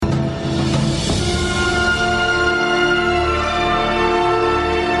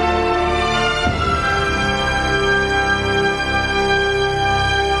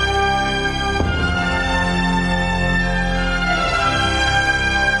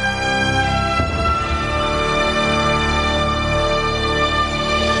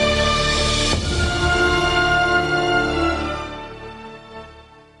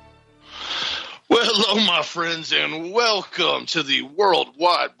friends, and welcome to the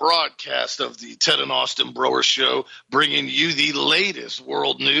worldwide broadcast of the Ted and Austin Broer Show, bringing you the latest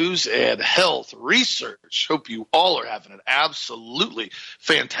world news and health research. Hope you all are having an absolutely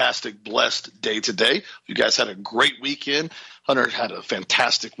fantastic, blessed day today. You guys had a great weekend. Hunter had a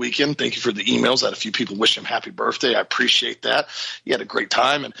fantastic weekend. Thank you for the emails. I had a few people wish him happy birthday. I appreciate that. He had a great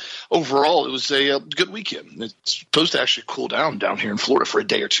time, and overall, it was a good weekend. It's supposed to actually cool down here in Florida for a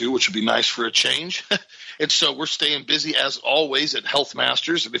day or two, which would be nice for a change. And so we're staying busy, as always, at Health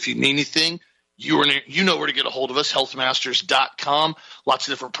Masters. And if you need anything, you know where to get a hold of us, healthmasters.com. Lots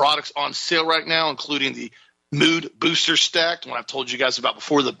of different products on sale right now, including the Mood Booster Stack, the one I've told you guys about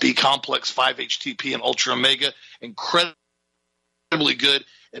before, the B-Complex 5-HTP and Ultra Omega. Incredibly good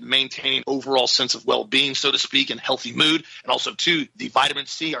at maintaining overall sense of well-being, so to speak, and healthy mood. And also, too, the Vitamin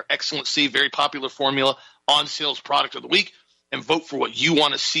C, our Excellent C, very popular formula, on sales product of the week. And vote for what you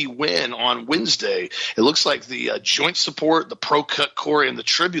want to see win on Wednesday. It looks like the joint support, the ProCut Core, and the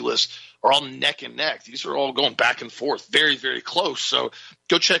Tribulus are all neck and neck. These are all going back and forth, very, very close. So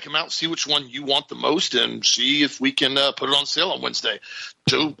go check them out, see which one you want the most, and see if we can put it on sale on Wednesday.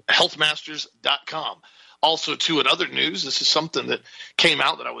 To healthmasters.com. Also, too, in other news, this is something that came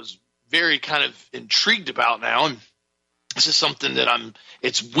out that I was very kind of intrigued about now. And this is something that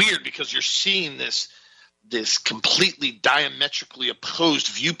it's weird because you're seeing this completely diametrically opposed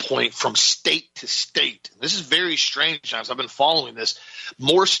viewpoint from state to state. This is very strange. As I've been following this,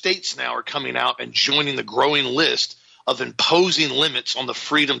 more states now are coming out and joining the growing list of imposing limits on the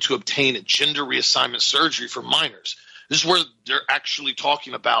freedom to obtain gender reassignment surgery for minors. This is where they're actually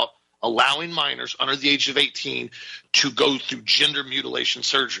talking about allowing minors under the age of 18 to go through gender mutilation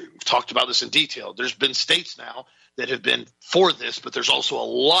surgery. We've talked about this in detail. There's been states now that have been for this, but there's also a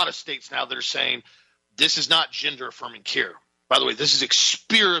lot of states now that are saying this is not gender-affirming care. By the way, this is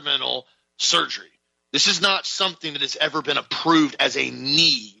experimental surgery. This is not something that has ever been approved as a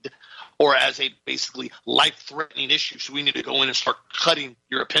need or as a basically life-threatening issue. So we need to go in and start cutting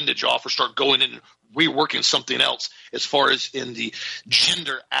your appendage off or start going in and reworking something else as far as in the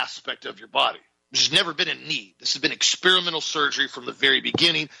gender aspect of your body. This has never been a need. This has been experimental surgery from the very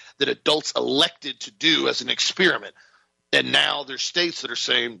beginning that adults elected to do as an experiment. And now there's states that are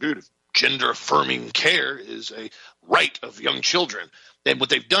saying, dude, gender-affirming care is a right of young children. And what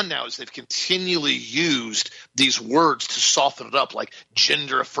they've done now is they've continually used these words to soften it up, like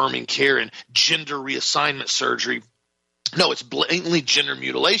gender-affirming care and gender reassignment surgery. No, it's blatantly gender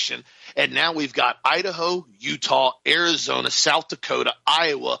mutilation. And now we've got Idaho, Utah, Arizona, South Dakota,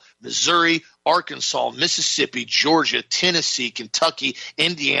 Iowa, Missouri, Arkansas, Mississippi, Georgia, Tennessee, Kentucky,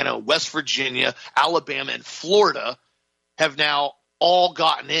 Indiana, West Virginia, Alabama, and Florida have now all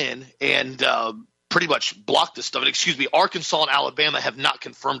gotten in and pretty much blocked this stuff. And excuse me, Arkansas and Alabama have not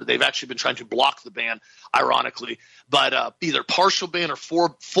confirmed it. They've actually been trying to block the ban, ironically. But either partial ban or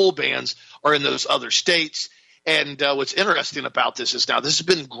full bans are in those other states. And what's interesting about this is now this has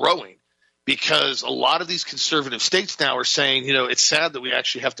been growing because a lot of these conservative states now are saying, you know, it's sad that we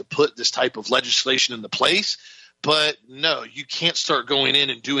actually have to put this type of legislation into place. But no, you can't start going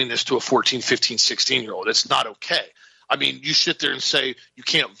in and doing this to a 14, 15, 16-year-old. It's not okay. I mean, you sit there and say you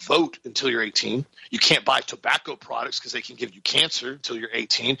can't vote until you're 18. You can't buy tobacco products because they can give you cancer until you're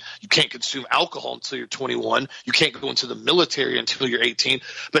 18. You can't consume alcohol until you're 21. You can't go into the military until you're 18.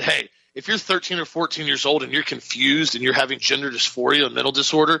 But, hey, if you're 13 or 14 years old and you're confused and you're having gender dysphoria, a mental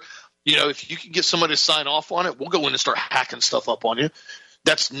disorder, you know, if you can get somebody to sign off on it, we'll go in and start hacking stuff up on you.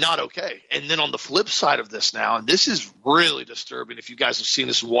 That's not okay. And then on the flip side of this now, and this is really disturbing if you guys have seen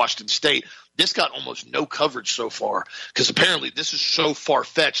this in Washington State, this got almost no coverage so far because apparently this is so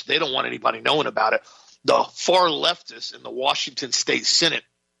far-fetched they don't want anybody knowing about it. The far leftists in the Washington State Senate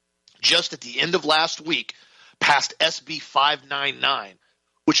just at the end of last week passed SB 599,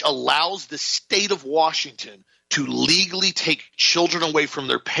 which allows the state of Washington to legally take children away from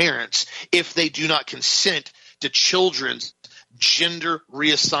their parents if they do not consent to children's gender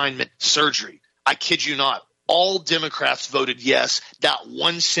reassignment surgery. I kid you not. All Democrats voted yes. Not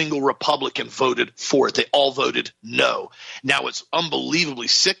one single Republican voted for it. They all voted no. Now, what's unbelievably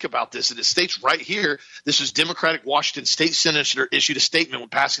sick about this, and it states right here, this is Democratic Washington State Senator issued a statement when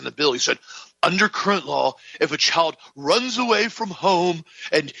passing the bill. He said, under current law, if a child runs away from home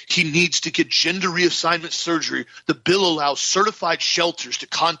and he needs to get gender reassignment surgery, the bill allows certified shelters to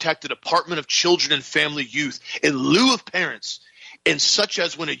contact the Department of Children and Family Youth in lieu of parents, and such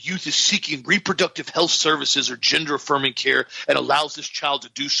as when a youth is seeking reproductive health services or gender-affirming care and allows this child to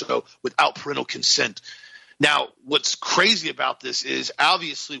do so without parental consent. Now, what's crazy about this is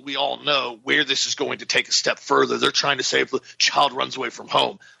obviously we all know where this is going to take a step further. They're trying to say if the child runs away from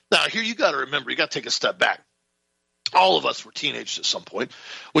home. Now, here you got to remember, you got to take a step back. All of us were teenagers at some point.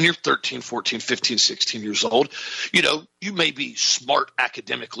 When you're 13, 14, 15, 16 years old, you may be smart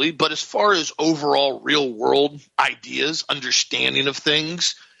academically, but as far as overall real world ideas, understanding of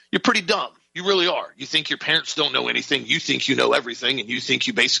things, you're pretty dumb. You really are. You think your parents don't know anything. You think you know everything, and you think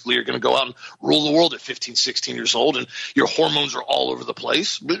you basically are going to go out and rule the world at 15, 16 years old, and your hormones are all over the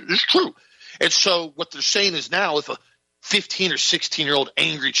place. It's true. And so what they're saying is now if a 15 or 16-year-old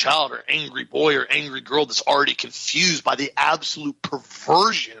angry child or angry boy or angry girl that's already confused by the absolute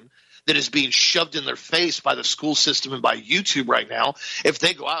perversion that is being shoved in their face by the school system and by YouTube right now, if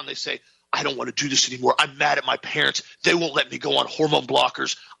they go out and they say, I don't want to do this anymore. I'm mad at my parents. They won't let me go on hormone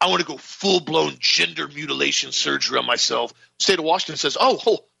blockers. I want to go full-blown gender mutilation surgery on myself. State of Washington says, oh,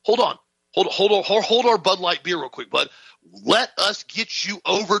 hold on. Hold our Bud Light beer real quick, bud. Let us get you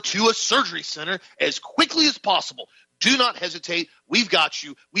over to a surgery center as quickly as possible. Do not hesitate. We've got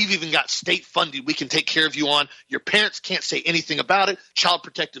you. We've even got state funding we can take care of you on. Your parents can't say anything about it. Child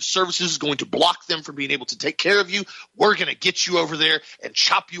Protective Services is going to block them from being able to take care of you. We're going to get you over there and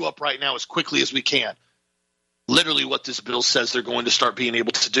chop you up right now as quickly as we can. Literally what this bill says they're going to start being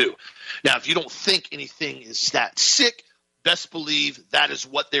able to do. Now, if you don't think anything is that sick, best believe that is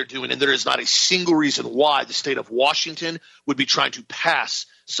what they're doing, and there is not a single reason why the state of Washington would be trying to pass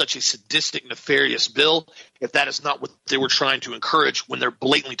such a sadistic, nefarious bill if that is not what they were trying to encourage when they're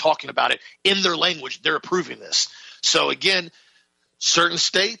blatantly talking about it in their language. They're approving this. So again, certain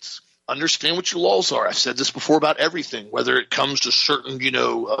states understand what your laws are. I've said this before about everything, whether it comes to certain,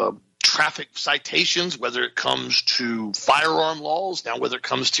 traffic citations, whether it comes to firearm laws, now whether it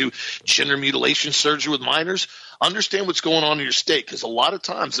comes to gender mutilation surgery with minors. Understand what's going on in your state, because a lot of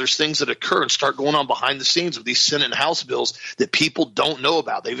times there's things that occur and start going on behind the scenes of these Senate and House bills that people don't know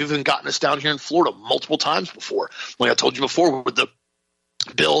about. They've even gotten us down here in Florida multiple times before. Like I told you before with the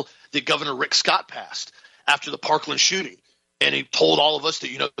bill that Governor Rick Scott passed after the Parkland shooting. And he told all of us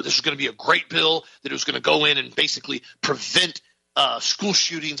that, this was going to be a great bill, that it was going to go in and basically prevent school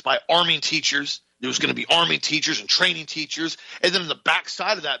shootings by arming teachers. There was going to be arming teachers and training teachers. And then on the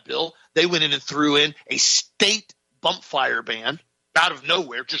backside of that bill, they went in and threw in a state bump fire ban out of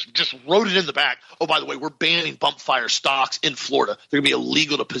nowhere, just wrote it in the back. Oh, by the way, we're banning bump fire stocks in Florida. They're going to be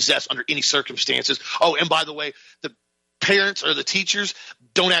illegal to possess under any circumstances. Oh, and by the way, the parents or the teachers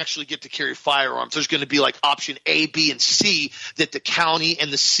don't actually get to carry firearms. There's going to be like option A, B, and C that the county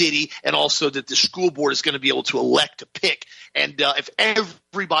and the city and also that the school board is going to be able to elect to pick. And if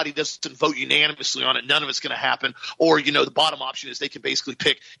everybody doesn't vote unanimously on it, none of it's going to happen. Or, the bottom option is they can basically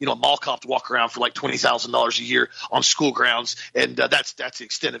pick, a mall cop to walk around for like $20,000 a year on school grounds. And that's the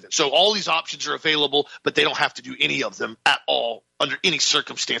extent of it. So all these options are available, but they don't have to do any of them at all under any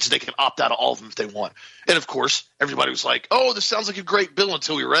circumstances. They can opt out of all of them if they want. And, of course, everybody was like, oh, this sounds like a great bill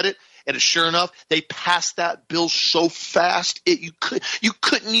until we read it. And sure enough, they passed that bill so fast you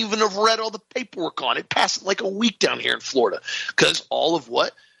couldn't even have read all the paperwork on it. It passed like a week down here in Florida because all of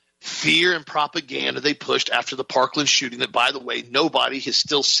what? Fear and propaganda they pushed after the Parkland shooting that, by the way, nobody has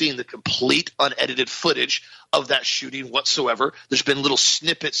still seen the complete unedited footage of that shooting whatsoever. There's been little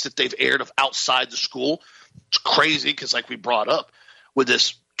snippets that they've aired of outside the school. It's crazy because like we brought up with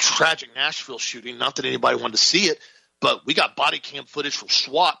this tragic Nashville shooting, not that anybody wanted to see it, but we got body cam footage from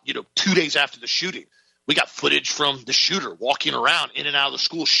SWAT, 2 days after the shooting. We got footage from the shooter walking around in and out of the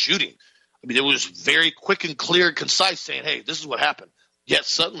school shooting. I mean, it was very quick and clear and concise saying, hey, this is what happened. Yet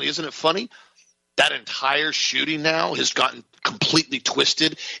suddenly, isn't it funny? That entire shooting now has gotten completely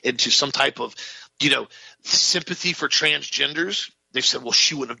twisted into some type of, sympathy for transgenders. They've said, well,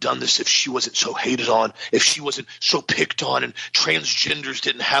 she wouldn't have done this if she wasn't so hated on, if she wasn't so picked on, and transgenders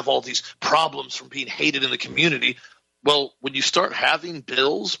didn't have all these problems from being hated in the community. Well, when you start having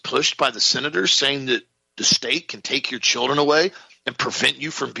bills pushed by the senators saying that the state can take your children away and prevent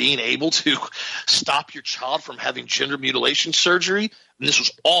you from being able to stop your child from having gender mutilation surgery, and this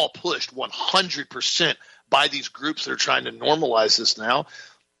was all pushed 100% by these groups that are trying to normalize this now,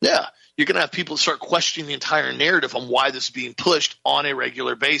 yeah, you're going to have people start questioning the entire narrative on why this is being pushed on a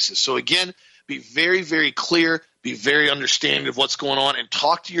regular basis. So again, be very, very clear, be very understanding of what's going on, and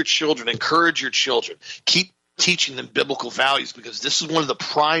talk to your children, encourage your children. Keep teaching them biblical values, because this is one of the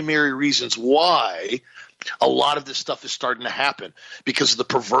primary reasons why a lot of this stuff is starting to happen, because of the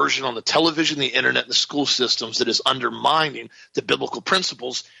perversion on the television, the internet, and the school systems that is undermining the biblical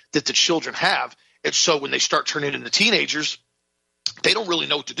principles that the children have. And so when they start turning into teenagers, they don't really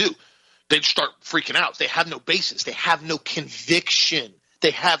know what to do. They start freaking out. They have no basis. They have no conviction.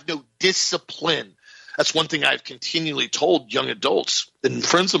 They have no discipline. That's one thing I've continually told young adults and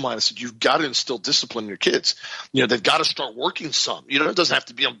friends of mine. I said, you've got to instill discipline in your kids. They've got to start working some. It doesn't have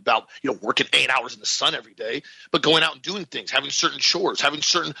to be about, working 8 hours in the sun every day, but going out and doing things, having certain chores, having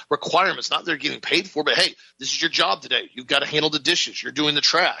certain requirements, not they're getting paid for, but hey, this is your job today. You've got to handle the dishes. You're doing the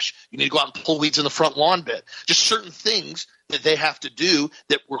trash. You need to go out and pull weeds in the front lawn bed. Just certain things that they have to do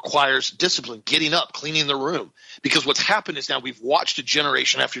that requires discipline, getting up, cleaning the room. Because what's happened is now we've watched a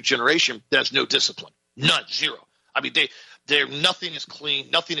generation after generation that has no discipline. None, zero. I mean, nothing is clean,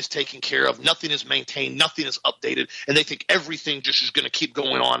 nothing is taken care of, nothing is maintained, nothing is updated, and they think everything just is going to keep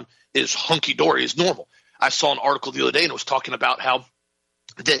going on is hunky-dory, is normal. I saw an article the other day and it was talking about how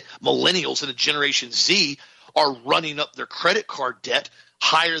the millennials and the Generation Z are running up their credit card debt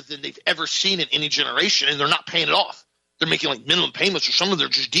higher than they've ever seen in any generation, and they're not paying it off. They're making like minimum payments, or some of them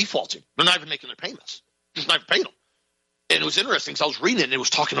are just defaulting. They're not even making their payments. Just not even paying them. And it was interesting because I was reading it and it was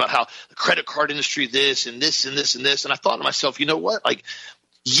talking about how the credit card industry, this and this and this and this. And I thought to myself, you know what? Like,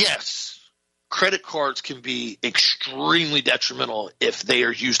 yes, credit cards can be extremely detrimental if they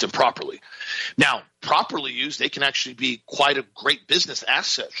are used improperly. Now, properly used, they can actually be quite a great business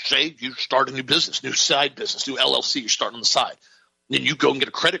asset. Say you start a new business, new side business, new LLC, you're starting on the side. Then you go and get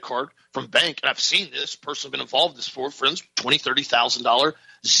a credit card from a bank, and I've seen this, person been involved in this for friends, $20,000, $30,000,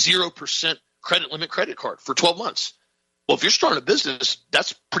 0% credit limit credit card for 12 months. Well, if you're starting a business,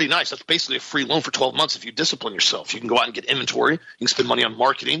 that's pretty nice. That's basically a free loan for 12 months if you discipline yourself. You can go out and get inventory. You can spend money on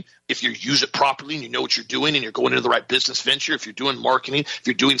marketing. If you use it properly and you know what you're doing and you're going into the right business venture, if you're doing marketing, if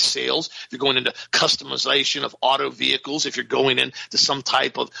you're doing sales, if you're going into customization of auto vehicles, if you're going into some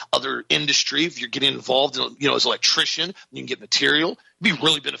type of other industry, if you're getting involved in, as an electrician, you can get material. It'd be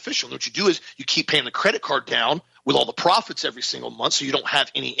really beneficial. And what you do is you keep paying the credit card down with all the profits every single month so you don't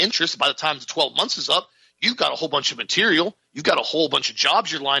have any interest. By the time the 12 months is up, you've got a whole bunch of material, you've got a whole bunch of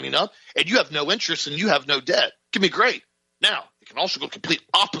jobs you're lining up, and you have no interest and you have no debt. Can be great. Now, it can also go the complete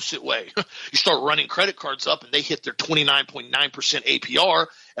opposite way. You start running credit cards up and they hit their 29.9% APR,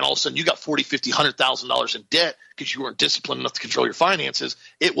 and all of a sudden you got $40,000, $50,000, $100,000 in debt because you weren't disciplined enough to control your finances.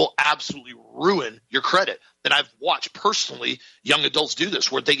 It will absolutely ruin your credit. And I've watched personally young adults do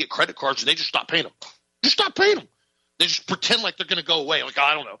this where they get credit cards and they just stop paying them. Just stop paying them. They just pretend like they're going to go away. Like,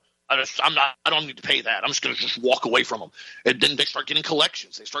 I don't know. I don't need to pay that. I'm just going to just walk away from them. And then they start getting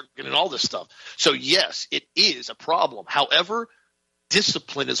collections. They start getting all this stuff. So, yes, it is a problem. However,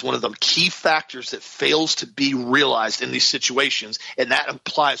 discipline is one of the key factors that fails to be realized in these situations, and that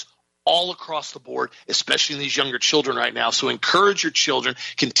applies all across the board, especially in these younger children right now. So encourage your children,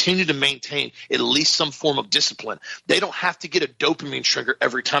 continue to maintain at least some form of discipline. They don't have to get a dopamine trigger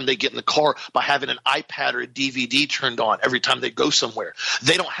every time they get in the car by having an iPad or a DVD turned on every time they go somewhere.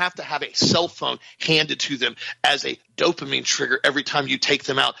 They don't have to have a cell phone handed to them as a dopamine trigger every time you take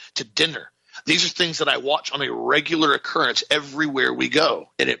them out to dinner. These are things that I watch on a regular occurrence everywhere we go,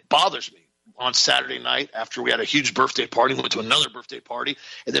 and it bothers me. On Saturday night, after we had a huge birthday party, we went to another birthday party,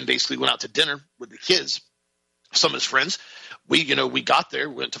 and then basically went out to dinner with the kids, some of his friends. We got there,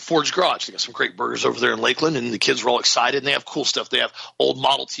 we went to Ford's Garage. They got some great burgers over there in Lakeland, and the kids were all excited, and they have cool stuff. They have old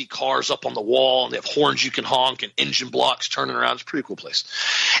Model T cars up on the wall, and they have horns you can honk and engine blocks turning around. It's a pretty cool place.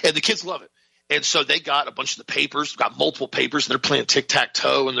 And the kids love it. And so they got a bunch of the papers, got multiple papers, and they're playing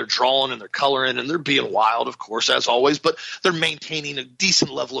tic-tac-toe, and they're drawing, and they're coloring, and they're being wild, of course, as always, but they're maintaining a decent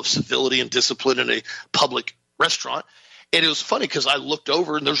level of civility and discipline in a public restaurant. And it was funny because I looked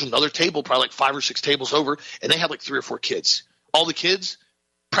over, and there's another table, probably like 5 or 6 tables over, and they had like 3 or 4 kids. All the kids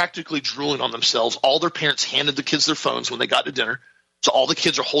practically drooling on themselves. All their parents handed the kids their phones when they got to dinner. So all the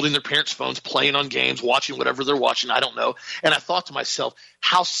kids are holding their parents' phones, playing on games, watching whatever they're watching. I don't know. And I thought to myself,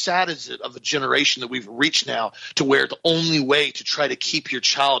 how sad is it of a generation that we've reached now to where the only way to try to keep your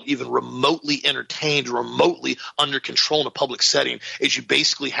child even remotely entertained, remotely under control in a public setting is you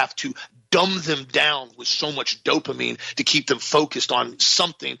basically have to dumb them down with so much dopamine to keep them focused on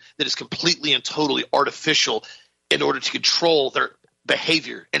something that is completely and totally artificial in order to control their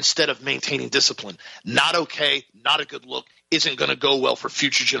behavior instead of maintaining discipline. Not okay, not a good look, isn't going to go well for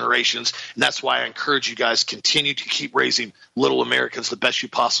future generations. And that's why I encourage you guys continue to keep raising little Americans the best you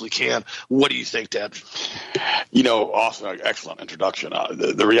possibly can. What do you think, Dad? Awesome. Excellent introduction.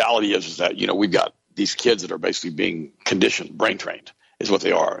 The reality is that, we've got these kids that are basically being conditioned, brain trained is what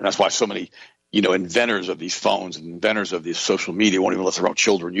they are. And that's why so many, inventors of these phones and inventors of these social media won't even let their own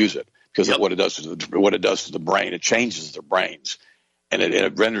children use it because of what it does to the brain. It changes their brains. And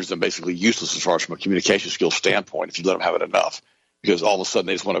it renders them basically useless as far as from a communication skills standpoint if you let them have it enough. Because all of a sudden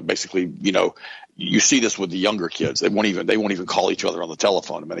they just want to basically, you see this with the younger kids. They won't even call each other on the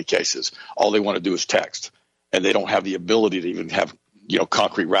telephone in many cases. All they want to do is text. And they don't have the ability to even have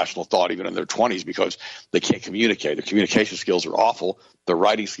concrete rational thought even in their 20s because they can't communicate. Their communication skills are awful. Their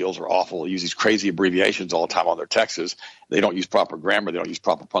writing skills are awful. They use these crazy abbreviations all the time on their texts. They don't use proper grammar. They don't use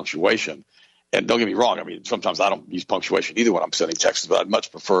proper punctuation. And don't get me wrong. I mean, sometimes I don't use punctuation either when I'm sending texts, but I'd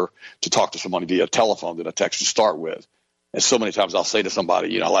much prefer to talk to somebody via telephone than a text to start with. And so many times I'll say to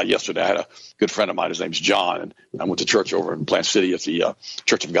somebody, like yesterday, I had a good friend of mine. His name's John, and I went to church over in Plant City at the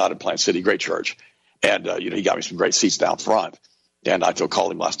Church of God in Plant City, great church. And, he got me some great seats down front. And I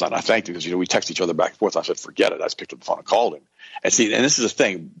called him last night, and I thanked him because, we text each other back and forth. I said, forget it. I just picked up the phone and called him. And this is the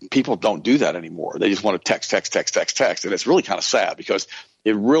thing. People don't do that anymore. They just want to text. And it's really kind of sad because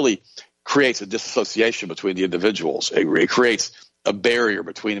it really creates a disassociation between the individuals. It creates a barrier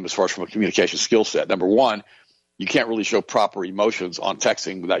between them as far as from a communication skill set. Number one, you can't really show proper emotions on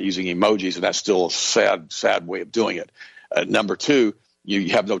texting without using emojis, and that's still a sad way of doing it. Number two, you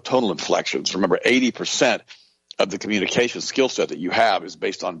have no tonal inflections. Remember, 80% of the communication skill set that you have is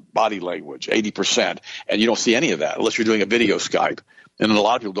based on body language, 80%, and you don't see any of that unless you're doing a video Skype. And then a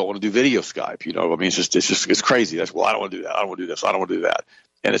lot of people don't want to do video Skype. It's crazy. I don't want to do that. I don't want to do this. I don't want to do that.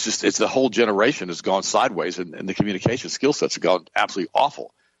 And it's the whole generation has gone sideways, and the communication skill sets have gone absolutely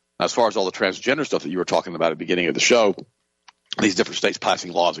awful. As far as all the transgender stuff that you were talking about at the beginning of the show, these different states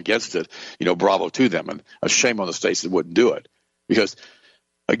passing laws against it, bravo to them, and a shame on the states that wouldn't do it. Because,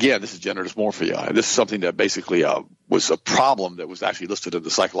 again, this is gender dysmorphia. This is something that basically was a problem that was actually listed in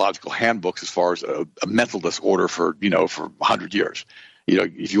the psychological handbooks as far as a mental disorder for 100 years.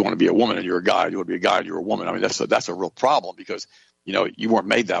 If you want to be a woman and you're a guy, you want to be a guy and you're a woman. I mean, that's a real problem because, you weren't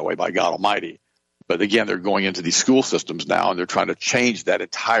made that way by God Almighty. But again, they're going into these school systems now, and they're trying to change that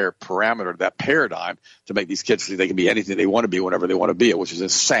entire parameter, that paradigm, to make these kids think they can be anything they want to be whenever they want to be it, which is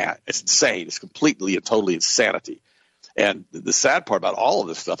insane. It's insane. It's completely and totally insanity. And the sad part about all of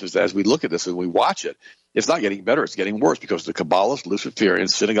this stuff is that as we look at this and we watch it, it's not getting better. It's getting worse because the Kabbalists,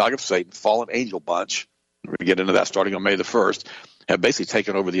 Luciferians, Synagogue of Satan, Fallen Angel bunch, we're going to get into that starting on May the 1st, have basically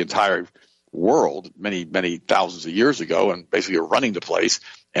taken over the entire world many, many thousands of years ago and basically are running the place,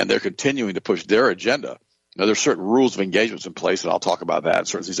 and they're continuing to push their agenda. Now, there's certain rules of engagements in place, and I'll talk about that.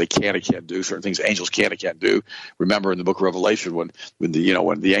 Certain things they can and can't do. Certain things angels can and can't do. Remember in the book of Revelation when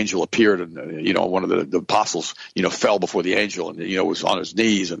the angel appeared and one of the apostles fell before the angel and was on his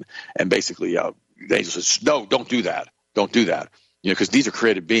knees and basically the angel says, no, don't do that, because these are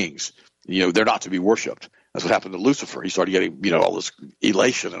created beings. They're not to be worshipped. That's what happened to Lucifer. He started getting, all this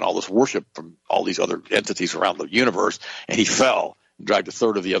elation and all this worship from all these other entities around the universe, and he fell and dragged a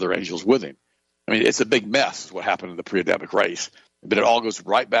third of the other angels with him. I mean, it's a big mess is what happened in the pre-Adamic race. But it all goes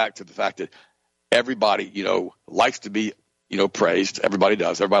right back to the fact that everybody, likes to be, praised. Everybody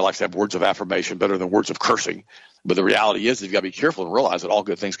does. Everybody likes to have words of affirmation better than words of cursing. But the reality is you've got to be careful and realize that all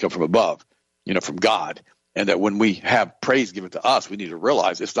good things come from above, from God. And that when we have praise given to us, we need to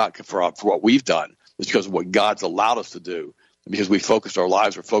realize it's not for what we've done. It's because of what God's allowed us to do, because we focused our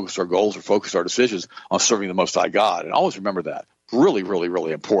lives or focused our goals or focused our decisions on serving the Most High God. And always remember that. Really, really,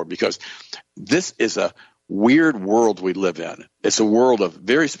 really important, because this is a weird world we live in. It's a world of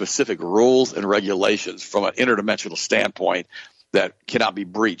very specific rules and regulations from an interdimensional standpoint that cannot be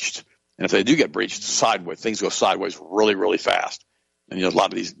breached. And if they do get breached, things go sideways really, really fast. And, a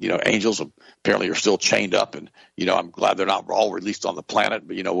lot of these, angels apparently are still chained up. And, I'm glad they're not all released on the planet.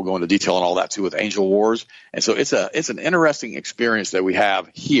 But, we'll go into detail on all that, too, with angel wars. And so it's an interesting experience that we have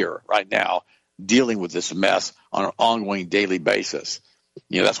here right now dealing with this mess on an ongoing daily basis.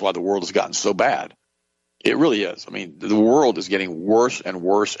 That's why the world has gotten so bad. It really is. I mean, the world is getting worse and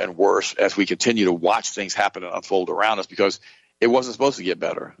worse and worse as we continue to watch things happen and unfold around us, because it wasn't supposed to get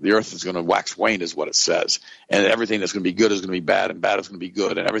better. The earth is going to wax wane is what it says. And everything that's going to be good is going to be bad, and bad is going to be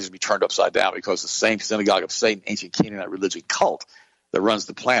good, and everything's going to be turned upside down because the same synagogue of Satan, ancient Canaanite religion cult that runs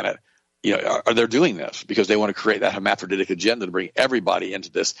the planet, they're doing this because they want to create that hermaphroditic agenda to bring everybody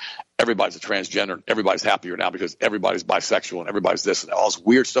into this. Everybody's a transgender, and everybody's happier now because everybody's bisexual and everybody's this and all this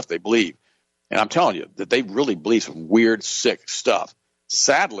weird stuff they believe. And I'm telling you that they really believe some weird, sick stuff.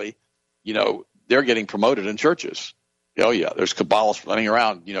 Sadly, they're getting promoted in churches. Oh, yeah, there's Kabbalists running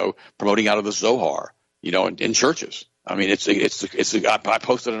around, promoting out of the Zohar, in churches. I mean, I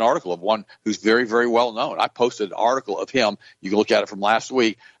posted an article of one who's very, very well known. I posted an article of him. You can look at it from last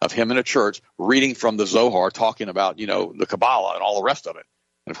week, of him in a church reading from the Zohar, talking about, the Kabbalah and all the rest of it.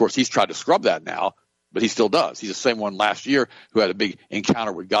 And, of course, he's tried to scrub that now, but he still does. He's the same one last year who had a big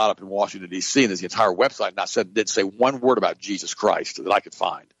encounter with God up in Washington, D.C., and there's the entire website didn't say one word about Jesus Christ that I could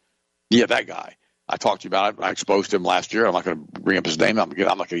find. Yeah, that guy. I talked to you about it. I exposed him last year. I'm not going to bring up his name. I'm not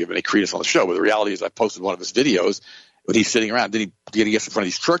going to give any credence on the show. But the reality is I posted one of his videos, when he's sitting around. Then he gets in front of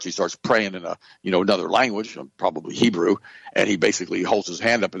these churches, he starts praying in another language, probably Hebrew, and he basically holds his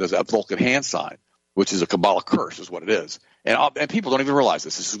hand up and does that Vulcan hand sign, which is a Kabbalah curse, is what it is. And people don't even realize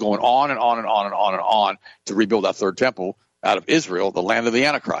this. This is going on and on and on and on and on to rebuild that third temple out of Israel, the land of the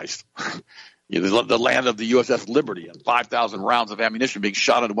Antichrist. The land of the USS Liberty and 5,000 rounds of ammunition being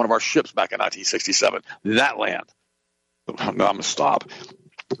shot into one of our ships back in 1967. That land. I'm going to stop.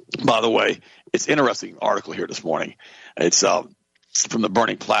 By the way, it's an interesting article here this morning. It's from the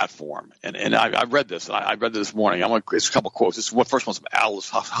Burning Platform. And I read this. I read it this morning. It's a couple of quotes. First one's from Aldous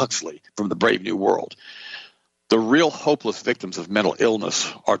Huxley from The Brave New World. The real hopeless victims of mental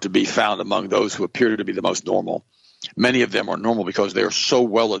illness are to be found among those who appear to be the most normal. Many of them are normal because they are so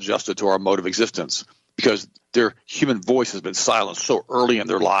well adjusted to our mode of existence, because their human voice has been silenced so early in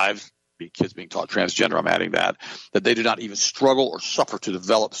their lives, kids being taught transgender, I'm adding that they do not even struggle or suffer to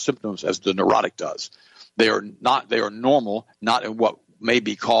develop symptoms as the neurotic does. They are normal, not in what may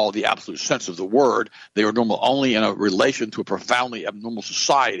be called the absolute sense of the word. They are normal only in a relation to a profoundly abnormal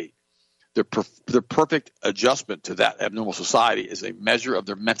society. Their perfect adjustment to that abnormal society is a measure of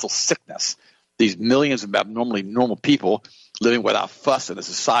their mental sickness. These millions of abnormally normal people living without fuss in a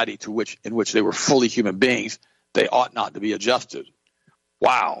society in which they were fully human beings, they ought not to be adjusted.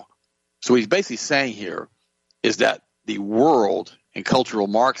 Wow. So what he's basically saying here is that the world and cultural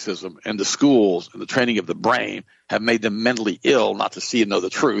Marxism and the schools and the training of the brain have made them mentally ill not to see and know the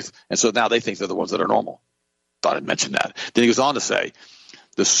truth, and so now they think they're the ones that are normal. Thought I'd mention that. Then he goes on to say,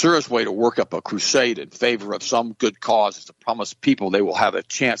 the surest way to work up a crusade in favor of some good cause is to promise people they will have a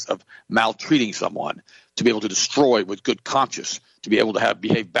chance of maltreating someone, to be able to destroy with good conscience, to be able to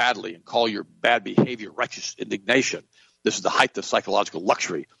behave badly and call your bad behavior righteous indignation. This is the height of psychological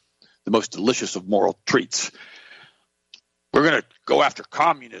luxury, the most delicious of moral treats. We're going to go after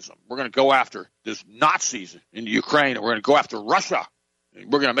communism. We're going to go after this Nazis in Ukraine, and we're going to go after Russia. And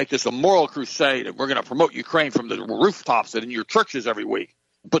we're going to make this a moral crusade, and we're going to promote Ukraine from the rooftops and in your churches every week.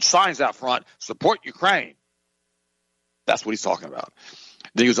 Put signs out front, support Ukraine. That's what he's talking about.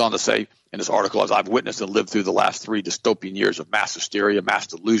 Then he goes on to say in this article, as I've witnessed and lived through the last 3 dystopian years of mass hysteria, mass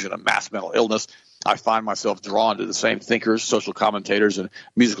delusion, and mass mental illness, I find myself drawn to the same thinkers, social commentators, and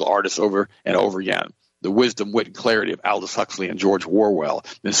musical artists over and over again. The wisdom, wit, and clarity of Aldous Huxley and George Orwell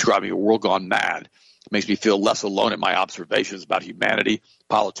in describing a world gone mad makes me feel less alone in my observations about humanity,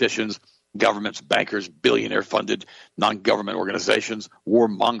 politicians, governments, bankers, billionaire-funded non-government organizations,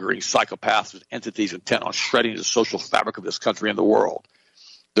 warmongering psychopaths with entities intent on shredding the social fabric of this country and the world.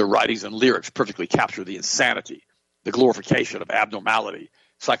 Their writings and lyrics perfectly capture the insanity, the glorification of abnormality,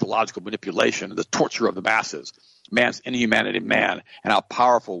 psychological manipulation, and the torture of the masses, man's inhumanity in man, and how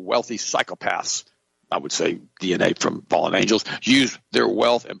powerful, wealthy psychopaths, I would say DNA from fallen angels, use their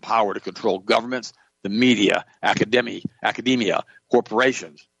wealth and power to control governments, the media, academia,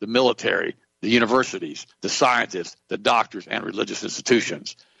 corporations, the military, the universities, the scientists, the doctors, and religious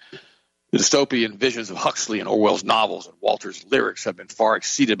institutions. The dystopian visions of Huxley and Orwell's novels and Walter's lyrics have been far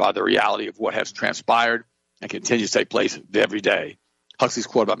exceeded by the reality of what has transpired and continues to take place every day. Huxley's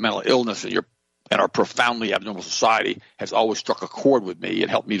quote about mental illness and our profoundly abnormal society has always struck a chord with me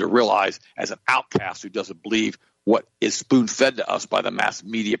and helped me to realize, as an outcast who doesn't believe what is spoon-fed to us by the mass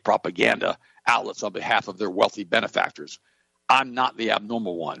media propaganda outlets on behalf of their wealthy benefactors, I'm not the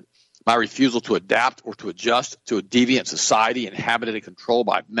abnormal one. My refusal to adapt or to adjust to a deviant society inhabited and controlled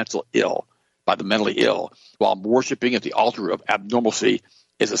by the mentally ill, while I'm worshiping at the altar of abnormalcy,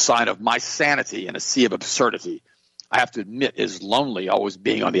 is a sign of my sanity in a sea of absurdity. I have to admit, it is lonely always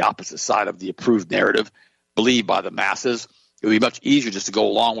being on the opposite side of the approved narrative, believed by the masses. It would be much easier just to go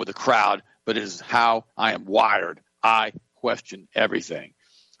along with the crowd, but it is how I am wired. I question everything.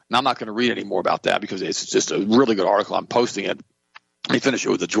 Now, I'm not going to read any more about that because it's just a really good article. I'm posting it. Let me finish it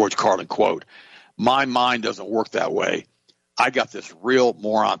with a George Carlin quote. My mind doesn't work that way. I got this real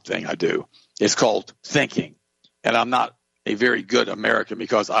moron thing I do. It's called thinking. And I'm not a very good American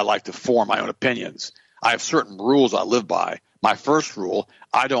because I like to form my own opinions. I have certain rules I live by. My first rule,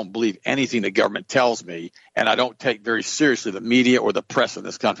 I don't believe anything the government tells me, and I don't take very seriously the media or the press in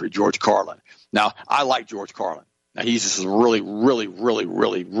this country, George Carlin. Now, I like George Carlin. Now, he uses some really, really, really,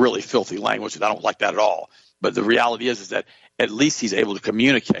 really, really filthy language, and I don't like that at all. But the reality is that at least he's able to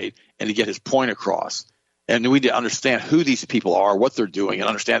communicate and to get his point across. And we need to understand who these people are, what they're doing, and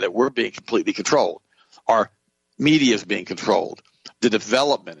understand that we're being completely controlled. Our media is being controlled. The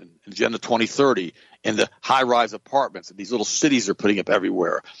development in Agenda 2030 and the high-rise apartments that these little cities are putting up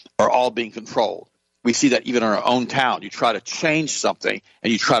everywhere are all being controlled. We see that even in our own town. You try to change something,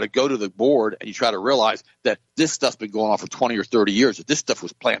 and you try to go to the board, and you try to realize that this stuff's been going on for 20 or 30 years, that this stuff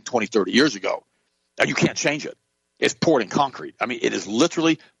was planned 20, 30 years ago. Now, you can't change it. It's poured in concrete. I mean, it is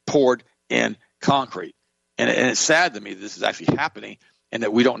literally poured in concrete. And it's sad to me that this is actually happening and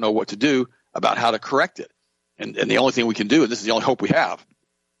that we don't know what to do about how to correct it. And the only thing we can do, and this is the only hope we have,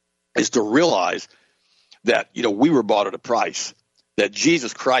 is to realize that, we were bought at a price, that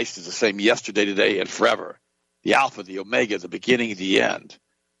Jesus Christ is the same yesterday, today, and forever, the Alpha, the Omega, the beginning, the end.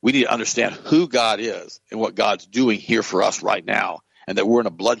 We need to understand who God is and what God's doing here for us right now, and that we're in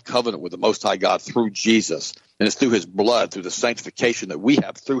a blood covenant with the Most High God through Jesus. And it's through his blood, through the sanctification that we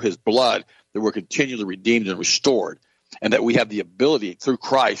have through his blood, that we're continually redeemed and restored, and that we have the ability through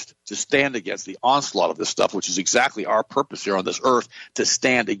Christ to stand against the onslaught of this stuff, which is exactly our purpose here on this earth, to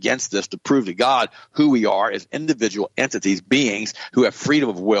stand against this, to prove to God who we are as individual entities, beings who have freedom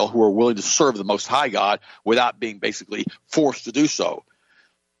of will, who are willing to serve the Most High God without being basically forced to do so.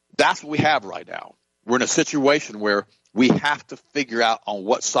 That's what we have right now. We're in a situation where we have to figure out on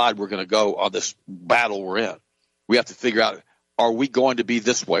what side we're going to go on this battle we're in. We have to figure out, are we going to be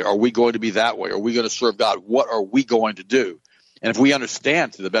this way? Are we going to be that way? Are we going to serve God? What are we going to do? And if we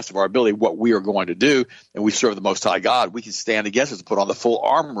understand to the best of our ability what we are going to do, and we serve the Most High God, we can stand against it and put on the full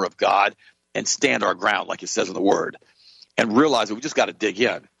armor of God and stand our ground, like it says in the Word, and realize that we just got to dig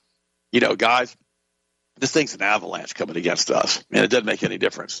in. Guys, this thing's an avalanche coming against us, and it doesn't make any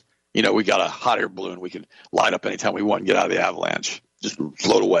difference. We got a hot air balloon we can light up anytime we want and get out of the avalanche, just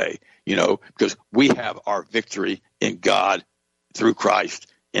float away, because we have our victory in God through Christ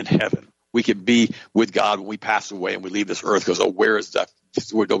in heaven. We can be with God when we pass away and we leave this earth, because, where is death?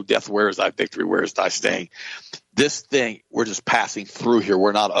 Where is thy victory? Where is thy sting? This thing, we're just passing through here.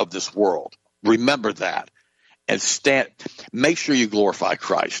 We're not of this world. Remember that. And make sure you glorify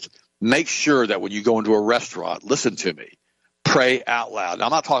Christ. Make sure that when you go into a restaurant, listen to me, pray out loud. Now,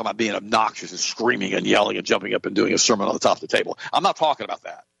 I'm not talking about being obnoxious and screaming and yelling and jumping up and doing a sermon on the top of the table. I'm not talking about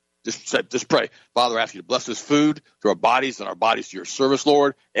that. Just pray. Father, I ask you to bless this food to our bodies and our bodies to your service,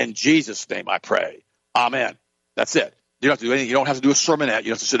 Lord. In Jesus' name I pray. Amen. That's it. You don't have to do anything. You don't have to do a sermonette. You don't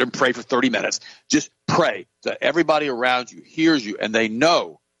have to sit there and pray for 30 minutes. Just pray that everybody around you hears you and they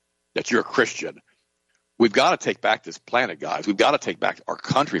know that you're a Christian. We've got to take back this planet, guys. We've got to take back our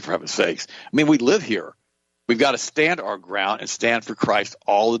country, for heaven's sakes. I mean, we live here. We've got to stand our ground and stand for Christ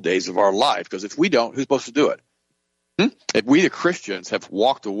all the days of our life, because if we don't, who's supposed to do it? If we, the Christians, have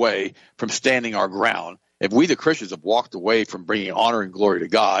walked away from standing our ground, if we, the Christians, have walked away from bringing honor and glory to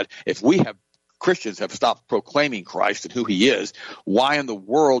God, if Christians have stopped proclaiming Christ and who he is, why in the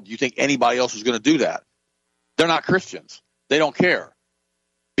world do you think anybody else is going to do that? They're not Christians. They don't care.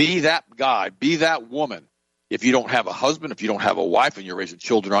 Be that guy. Be that woman. If you don't have a husband, if you don't have a wife, and you're raising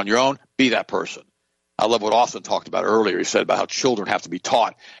children on your own, be that person. I love what Austin talked about earlier. He said about how children have to be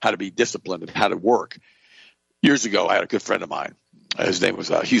taught how to be disciplined and how to work. Years ago, I had a good friend of mine. His name was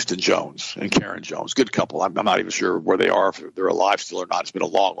Houston Jones and Karen Jones. Good couple. I'm not even sure where they are, if they're alive still or not. It's been a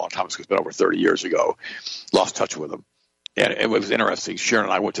long, long time. It's been over 30 years ago. Lost touch with them. And it was interesting. Sharon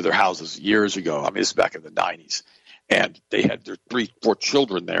and I went to their houses years ago. I mean, this is back in the 90s. And they had their 3-4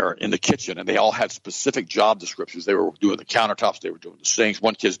 children there in the kitchen, and they all had specific job descriptions. They were doing the countertops. They were doing the sinks.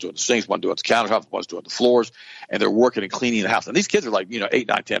 One kid's doing the sinks, one doing the countertops, one's doing the floors. And they're working and cleaning the house. And these kids are like, 8,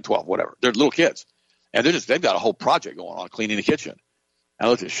 9, 10, 12, whatever. They're little kids. And they've got a whole project going on cleaning the kitchen. And I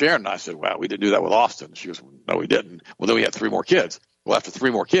looked at Sharon and I said, well, we didn't do that with Austin. She goes, no, we didn't. Well, then we had 3 more kids. Well, after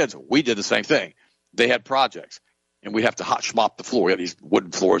 3 more kids, we did the same thing. They had projects. And we have to hot schmop the floor. We have these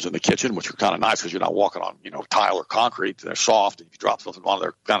wooden floors in the kitchen, which are kind of nice because you're not walking on, tile or concrete. They're soft. And if you drop something on them,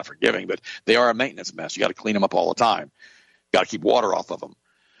 they're kind of forgiving. But they are a maintenance mess. You got to clean them up all the time. Got to keep water off of them.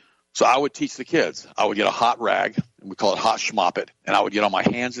 So I would teach the kids. I would get a hot rag, and we call it hot schmop it, and I would get on my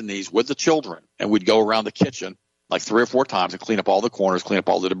hands and knees with the children, and we'd go around the kitchen like 3 or 4 times and clean up all the corners, clean up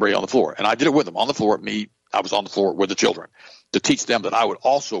all the debris on the floor. And I did it with them on the floor. I was on the floor with the children to teach them that I would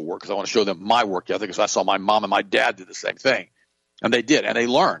also work, because I want to show them my work ethic, because I saw my mom and my dad did the same thing. And they did, and they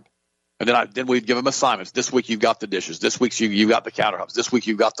learned. And then we'd give them assignments. This week you've got the dishes. This week you got the countertops. This week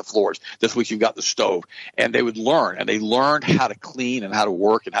you've got the floors. This week you've got the stove. And they would learn, and they learned how to clean and how to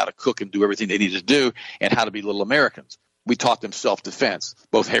work and how to cook and do everything they needed to do and how to be little Americans. We taught them self-defense.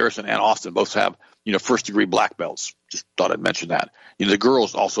 Both Harrison and Austin both have, first-degree black belts. Just thought I'd mention that. The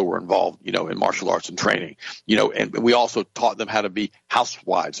girls also were involved, in martial arts and training, and we also taught them how to be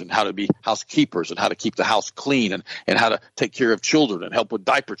housewives and how to be housekeepers and how to keep the house clean and how to take care of children and help with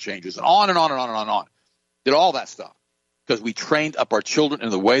diaper changes and on and on and on and on and on. Did all that stuff because we trained up our children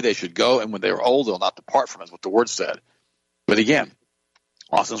in the way they should go, and when they were old, they'll not depart from it, is what the word said. But again,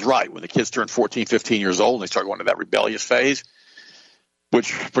 Austin's right. When the kids turn 14, 15 years old and they start going to that rebellious phase,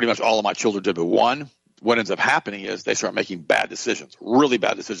 which pretty much all of my children did but one, what ends up happening is they start making bad decisions, really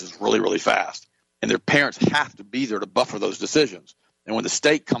bad decisions, really, really fast. and their parents have to be there to buffer those decisions. And when the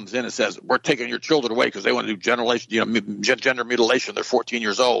state comes in and says, we're taking your children away because they want to do gender mutilation, they're 14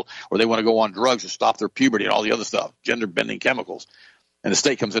 years old, or they want to go on drugs to stop their puberty and all the other stuff, gender-bending chemicals, and the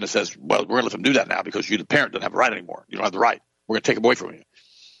state comes in and says, well, we're going to let them do that now because you, the parent, don't have a right anymore. You don't have the right. We're going to take it away from you.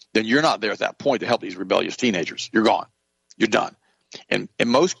 Then you're not there at that point to help these rebellious teenagers. You're gone. You're done. And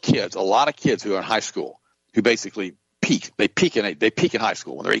most kids, a lot of kids who are in high school, who basically peak. They peak in high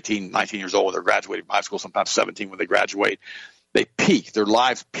school when they're 18, 19 years old, when they're graduating from high school, sometimes 17 when they graduate. They peak. Their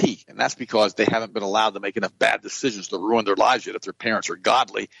lives peak. And that's because they haven't been allowed to make enough bad decisions to ruin their lives yet if their parents are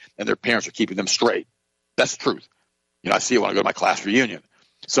godly and their parents are keeping them straight. That's the truth. I see it when I go to my class reunion.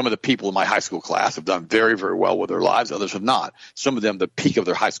 Some of the people in my high school class have done very, very well with their lives. Others have not. Some of them, the peak of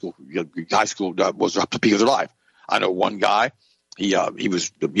their high school was the peak of their life. I know one guy.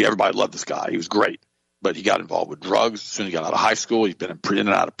 Everybody loved this guy. He was great, but he got involved with drugs as soon as he got out of high school. He's been in and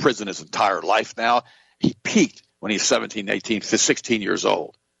out of prison his entire life now. He peaked when he was 17, 18, 16 years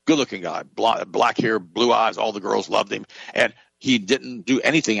old. Good-looking guy, black hair, blue eyes. All the girls loved him. And he didn't do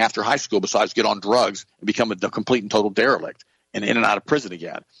anything after high school besides get on drugs and become a complete and total derelict and in and out of prison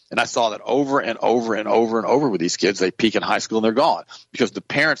again. And I saw that over and over and over and over with these kids. They peak in high school and they're gone because the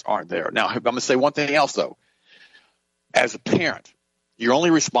parents aren't there. Now, I'm going to say one thing else, though. As a parent, you're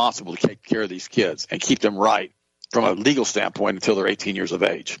only responsible to take care of these kids and keep them right from a legal standpoint until they're 18 years of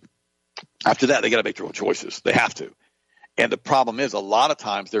age. After that, they got to make their own choices. They have to. And the problem is a lot of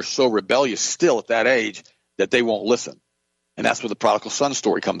times they're so rebellious still at that age that they won't listen. And that's where the prodigal son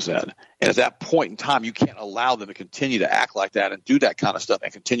story comes in. And at that point in time, you can't allow them to continue to act like that and do that kind of stuff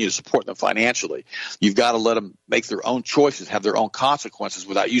and continue to support them financially. You've got to let them make their own choices, have their own consequences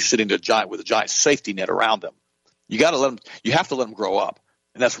without you sitting with a giant safety net around them. You have to let them grow up.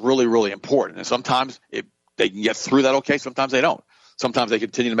 And that's really, really important. And sometimes they can get through that okay. Sometimes they don't. Sometimes they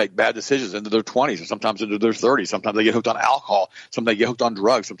continue to make bad decisions into their 20s, or sometimes into their 30s. Sometimes they get hooked on alcohol. Sometimes they get hooked on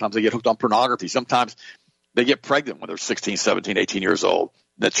drugs. Sometimes they get hooked on pornography. Sometimes they get pregnant when they're 16, 17, 18 years old.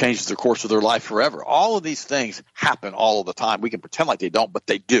 That changes the course of their life forever. All of these things happen all of the time. We can pretend like they don't, but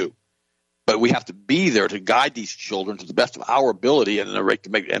they do. But we have to be there to guide these children to the best of our ability and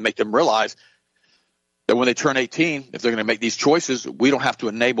make them realize that when they turn 18, if they're going to make these choices, we don't have to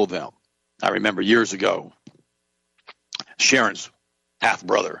enable them. I remember years ago, Sharon's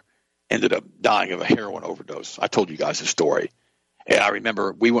half-brother ended up dying of a heroin overdose. I told you guys the story. And I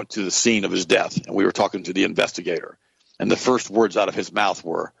remember we went to the scene of his death, and we were talking to the investigator. And the first words out of his mouth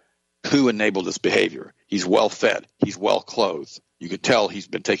were, who enabled this behavior? He's well-fed. He's well-clothed. You could tell he's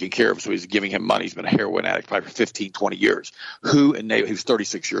been taken care of, so he's giving him money. He's been a heroin addict probably for 15, 20 years. He was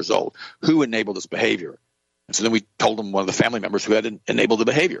 36 years old. Who enabled this behavior? And so then we told him one of the family members who had enabled the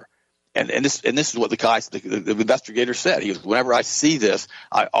behavior. And this is what the investigator said. He goes, whenever I see this,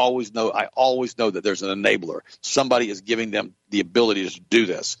 I always know that there's an enabler. Somebody is giving them the ability to do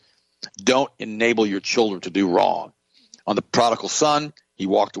this. Don't enable your children to do wrong. On the prodigal son, he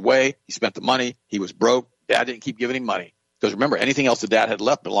walked away. He spent the money. He was broke. Dad didn't keep giving him money. Because remember, anything else the dad had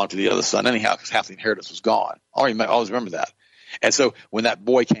left belonged to the other son anyhow, because half the inheritance was gone. Always remember that. And so when that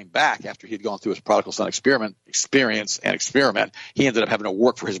boy came back after he had gone through his prodigal son experiment, he ended up having to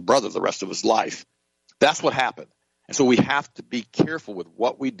work for his brother the rest of his life. That's what happened. And so we have to be careful with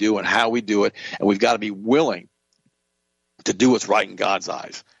what we do and how we do it, and we've got to be willing to do what's right in God's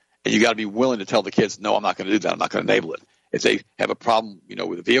eyes. And you got to be willing to tell the kids, no, I'm not going to do that. I'm not going to enable it. If they have a problem,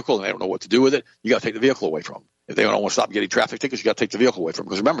 with a vehicle and they don't know what to do with it, you got to take the vehicle away from them. If they don't want to stop getting traffic tickets, you got to take the vehicle away from them.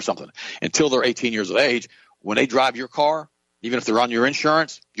 Because remember something, until they're 18 years of age, when they drive your car, even if they're on your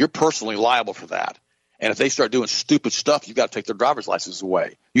insurance, you're personally liable for that. And if they start doing stupid stuff, you've got to take their driver's license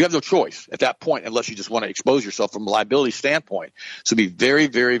away. You have no choice at that point unless you just want to expose yourself from a liability standpoint. So be very,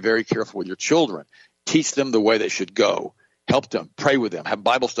 very, very careful with your children. Teach them the way they should go. Help them. Pray with them. Have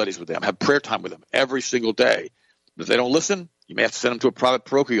Bible studies with them. Have prayer time with them every single day. But if they don't listen, you may have to send them to a private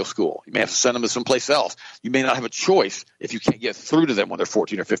parochial school. You may have to send them to someplace else. You may not have a choice if you can't get through to them when they're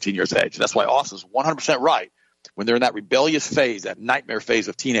 14 or 15 years of age. And that's why Austin's 100% right. When they're in that rebellious phase, that nightmare phase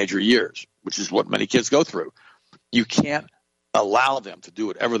of teenager years, which is what many kids go through, you can't allow them to do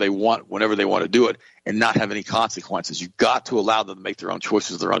whatever they want, whenever they want to do it, and not have any consequences. You've got to allow them to make their own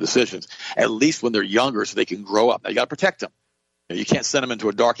choices, their own decisions, at least when they're younger so they can grow up. Now, you got to protect them. You can't send them into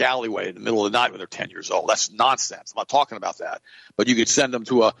a dark alleyway in the middle of the night when they're 10 years old. That's nonsense. I'm not talking about that. But you could send them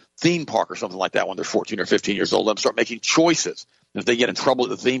to a theme park or something like that when they're 14 or 15 years old. Let them start making choices. And if they get in trouble at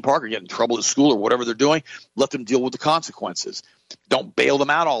the theme park or get in trouble at school or whatever they're doing, let them deal with the consequences. Don't bail them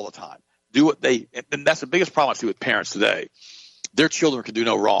out all the time. And that's the biggest problem I see with parents today. Their children can do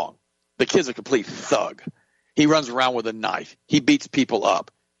no wrong. The kid's a complete thug. He runs around with a knife. He beats people up.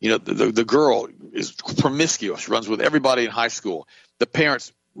 The girl is promiscuous, runs with everybody in high school. The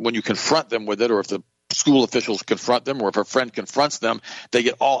parents, when you confront them with it, or if the school officials confront them, or if a friend confronts them, they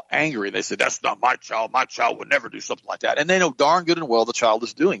get all angry. They say, that's not my child. My child would never do something like that. And they know darn good and well the child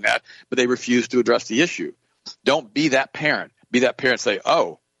is doing that, but they refuse to address the issue. Don't be that parent. Be that parent. Say,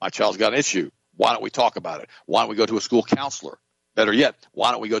 oh, my child's got an issue. Why don't we talk about it? Why don't we go to a school counselor? Better yet,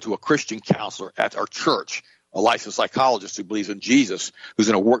 why don't we go to a Christian counselor at our church, a licensed psychologist who believes in Jesus, who's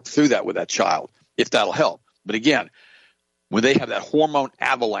going to work through that with that child, if that'll help. But again, when they have that hormone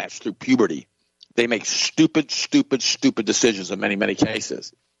avalanche through puberty, they make stupid decisions in many, many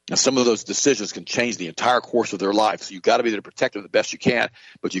cases. And some of those decisions can change the entire course of their life. So you've got to be there to protect them the best you can,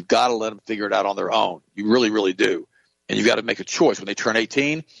 but you've got to let them figure it out on their own. You really, really do. And you've got to make a choice. When they turn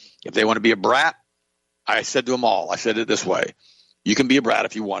 18, if they want to be a brat, I said to them all, I said it this way: you can be a brat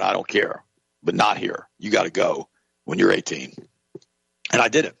if you want, I don't care, but not here. You got to go when you're 18. And I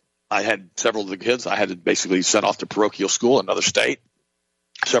did it. I had several of the kids I had to basically send off to parochial school in another state.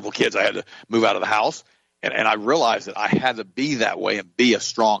 Several kids I had to move out of the house. And I realized that I had to be that way and be a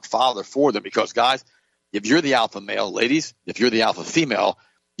strong father for them, because, guys, if you're the alpha male, ladies, if you're the alpha female,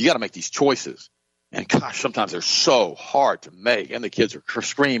 you got to make these choices. And, gosh, sometimes they're so hard to make, and the kids are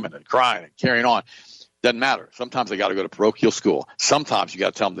screaming and crying and carrying on. Doesn't matter. Sometimes they got to go to parochial school. Sometimes you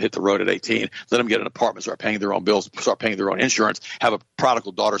got to tell them to hit the road at 18, let them get an apartment, start paying their own bills, start paying their own insurance, have a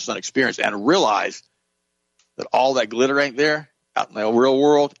prodigal daughter-son experience, and realize that all that glitter ain't there out in the real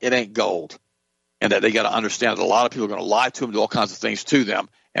world. It ain't gold. And that they got to understand that a lot of people are going to lie to them, do all kinds of things to them,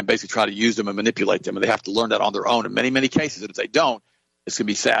 and basically try to use them and manipulate them. And they have to learn that on their own in many, many cases. And if they don't, it's going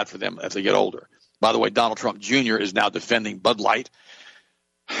to be sad for them as they get older. By the way, Donald Trump Jr. is now defending Bud Light.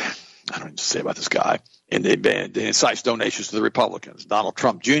 I don't know what to say about this guy. And it incites donations to the Republicans. Donald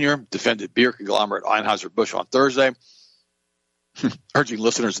Trump Jr. defended beer conglomerate Anheuser-Busch on Thursday, urging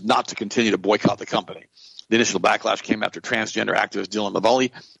listeners not to continue to boycott the company. The initial backlash came after transgender activist Dylan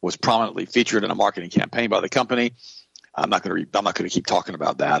Mulvaney was prominently featured in a marketing campaign by the company. I'm not going to keep talking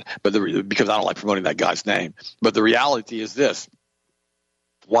about that, but because I don't like promoting that guy's name. But the reality is this: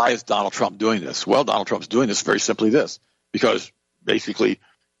 why is Donald Trump doing this? Well, Donald Trump's doing this very simply because basically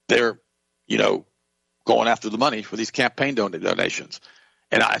they're going after the money for these campaign donations,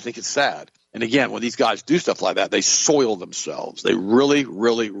 and I think it's sad. And again, when these guys do stuff like that, they soil themselves. They really,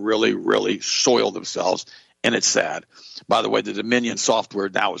 really, really, really soil themselves, and it's sad. By the way, the Dominion software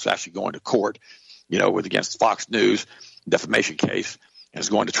now is actually going to court, against Fox News defamation case, and is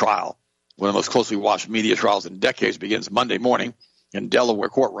going to trial. One of the most closely watched media trials in decades begins Monday morning in Delaware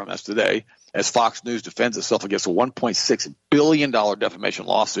courtroom as today, as Fox News defends itself against a $1.6 billion defamation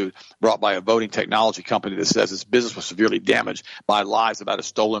lawsuit brought by a voting technology company that says its business was severely damaged by lies about a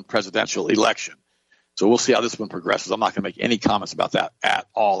stolen presidential election. So we'll see how this one progresses. I'm not going to make any comments about that at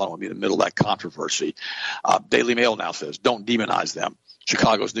all. I don't want to be in the middle of that controversy. Daily Mail now says, don't demonize them.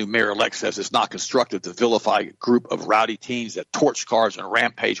 Chicago's new mayor-elect says it's not constructive to vilify a group of rowdy teens that torch cars and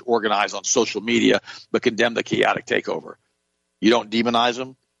rampage organize on social media, but condemn the chaotic takeover. You don't demonize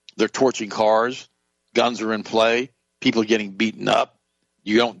them. They're torching cars. Guns are in play. People are getting beaten up.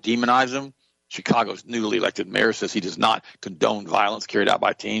 You don't demonize them. Chicago's newly elected mayor says he does not condone violence carried out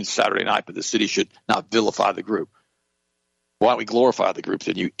by teens Saturday night, but the city should not vilify the group. Why don't we glorify the group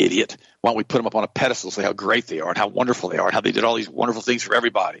then, you idiot? Why don't we put them up on a pedestal and say how great they are and how wonderful they are and how they did all these wonderful things for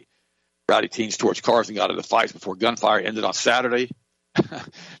everybody? Rowdy teens torched cars and got into fights before gunfire ended on Saturday.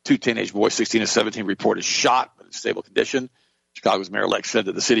 Two teenage boys, 16 and 17, reported shot but in stable condition. Chicago's mayor-elect said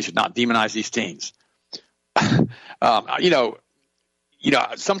that the city should not demonize these teens.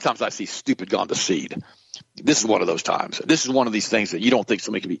 Sometimes I see stupid gone to seed. This is one of those times. This is one of these things that you don't think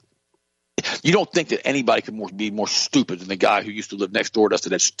somebody can be. You don't think that anybody can be more stupid than the guy who used to live next door to us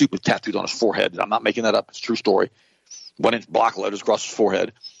that had stupid tattoos on his forehead. I'm not making that up. It's a true story. 1-inch block letters across his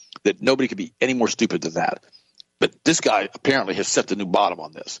forehead. That nobody could be any more stupid than that. But this guy apparently has set the new bottom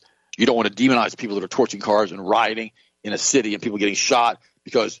on this. You don't want to demonize people that are torching cars and rioting in a city and people getting shot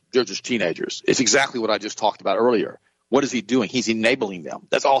because they're just teenagers. It's exactly what I just talked about earlier. What is he doing? He's enabling them.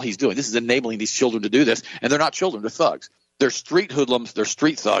 That's all he's doing. This is enabling these children to do this. And they're not children. They're thugs. They're street hoodlums. They're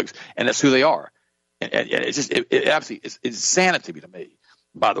street thugs. And that's who they are. And it's just it absolutely it's insanity to me.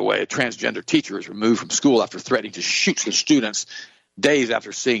 By the way, a transgender teacher is removed from school after threatening to shoot the students days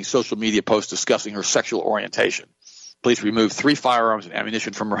after seeing social media posts discussing her sexual orientation. Police removed 3 firearms and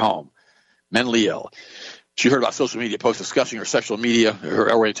ammunition from her home. Mentally ill. She heard about social media posts discussing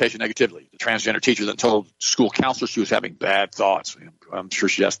her orientation negatively. The transgender teacher then told school counselors she was having bad thoughts. I'm sure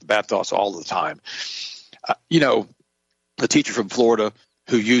she has the bad thoughts all the time. The teacher from Florida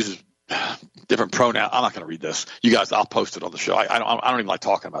who uses different pronoun. I'm not going to read this. You guys, I'll post it on the show. I don't even like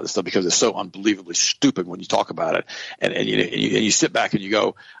talking about this stuff because it's so unbelievably stupid when you talk about it. And you sit back and you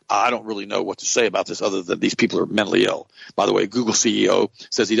go, I don't really know what to say about this other than these people are mentally ill. By the way, Google CEO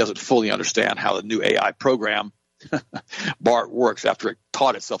says he doesn't fully understand how the new AI program BART works after it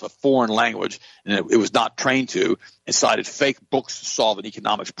taught itself a foreign language and it was not trained to and cited fake books to solve an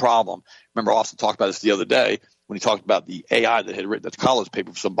economics problem. Remember, Austin talked about this the other day when he talked about the AI that had written a college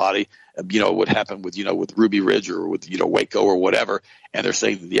paper for somebody, what happened with, with Ruby Ridge or with, Waco or whatever. And they're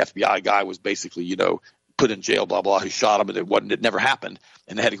saying that the FBI guy was basically, put in jail, blah, blah, who shot him, and it never happened.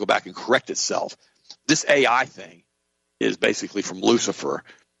 And they had to go back and correct itself. This AI thing is basically from Lucifer.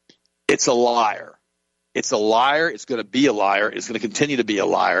 It's a liar. It's a liar. It's going to be a liar. It's going to continue to be a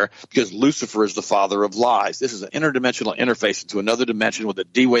liar because Lucifer is the father of lies. This is an interdimensional interface into another dimension with a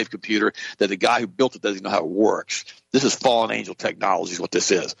D-Wave computer that the guy who built it doesn't know how it works. This is fallen angel technology is what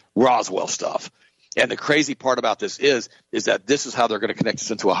this is, Roswell stuff. And the crazy part about this is that this is how they're going to connect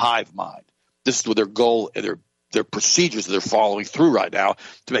us into a hive mind. This is what their goal and their procedures that they're following through right now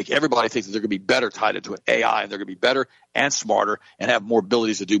to make everybody think that they're going to be better tied into an AI and they're going to be better and smarter and have more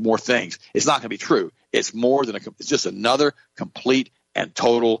abilities to do more things. It's not going to be true. It's more than it's just another complete and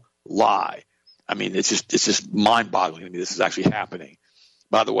total lie. I mean, it's just mind-boggling to me this is actually happening.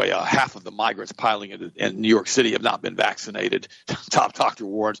 By the way, half of the migrants piling in New York City have not been vaccinated. Top doctor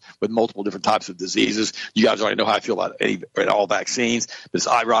warns with multiple different types of diseases. You guys already know how I feel about all vaccines. But it's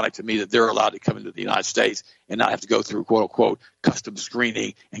ironic to me that they're allowed to come into the United States and not have to go through, quote unquote, custom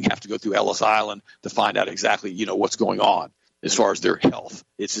screening and have to go through Ellis Island to find out exactly, what's going on as far as their health.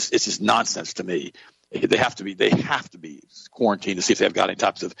 It's just nonsense to me. They have to be quarantined to see if they've got any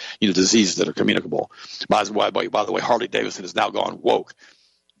types of diseases that are communicable. By the way, Harley Davidson has now gone woke.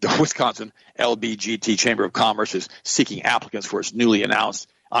 The Wisconsin LBGT Chamber of Commerce is seeking applicants for its newly announced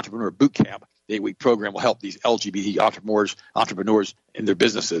Entrepreneur Boot Camp. The 8-week program will help these LGBT entrepreneurs in their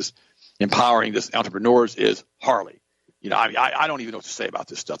businesses. Empowering these entrepreneurs is Harley. I don't even know what to say about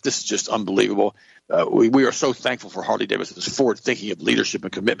this stuff. This is just unbelievable. We are so thankful for Harley Davidson's forward thinking of leadership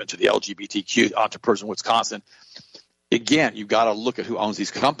and commitment to the LGBTQ entrepreneurs in Wisconsin. Again, you've got to look at who owns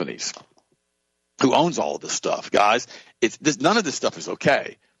these companies. Who owns all of this stuff, guys? None of this stuff is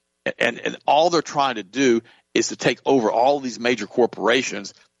okay. And all they're trying to do is to take over all of these major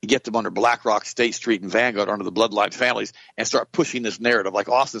corporations and get them under BlackRock, State Street, and Vanguard under the bloodline families and start pushing this narrative. Like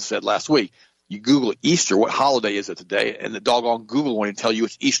Austin said last week, you Google Easter, what holiday is it today? And the doggone Google won't even tell you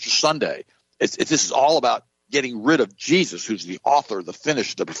it's Easter Sunday. This is all about getting rid of Jesus, who's the author, the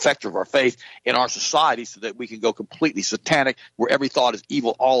finisher, the perfecter of our faith in our society so that we can go completely satanic where every thought is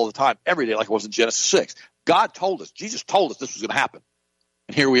evil all the time, every day like it was in Genesis 6. God told us, Jesus told us this was going to happen.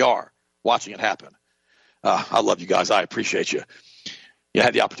 And here we are watching it happen. I love you guys. I appreciate you. I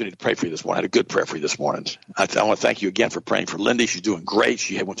had the opportunity to pray for you this morning. I had a good prayer for you this morning. I want to thank you again for praying for Lindy. She's doing great.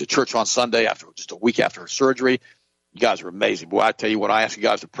 She went to church on Sunday just a week after her surgery. You guys are amazing. Boy, I tell you, when I ask you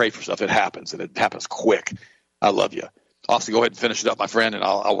guys to pray for stuff, it happens, and it happens quick. I love you. Austin, go ahead and finish it up, my friend, and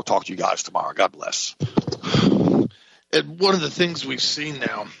I will talk to you guys tomorrow. God bless. And one of the things we've seen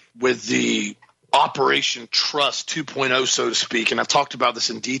now with the Operation Trust 2.0, so to speak, and I've talked about this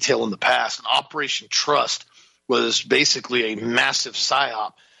in detail in the past, and Operation Trust was basically a massive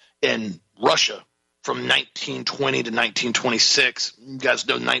psyop in Russia from 1920 to 1926. You guys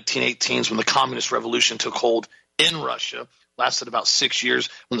know 1918 is when the Communist Revolution took hold in Russia. Lasted about 6 years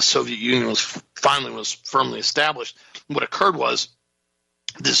when the Soviet Union was firmly established. And what occurred was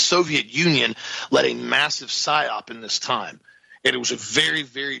the Soviet Union led a massive psyop in this time. And it was a very,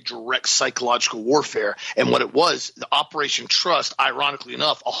 very direct psychological warfare. And what it was, the Operation Trust, ironically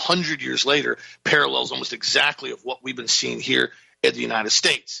enough, 100 years later, parallels almost exactly of what we've been seeing here in the United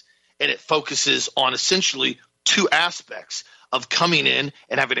States. And it focuses on essentially two aspects of coming in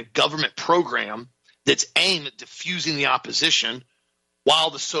and having a government program that's aimed at diffusing the opposition while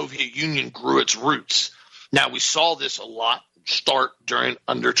the Soviet Union grew its roots. Now, we saw this a lot start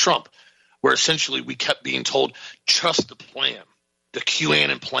under Trump, where essentially we kept being told, trust the plan, the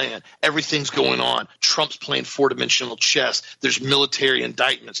QAnon plan. Everything's going on. Trump's playing four-dimensional chess. There's military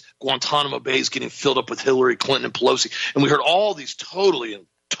indictments. Guantanamo Bay is getting filled up with Hillary Clinton and Pelosi. And we heard all these totally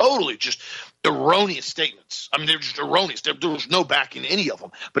just erroneous statements. I mean, they're just erroneous. There was no backing any of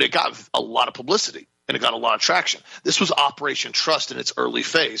them, but it got a lot of publicity and it got a lot of traction. This was Operation Trust in its early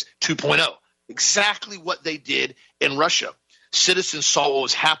phase, 2.0. Exactly what they did in Russia. Citizens saw what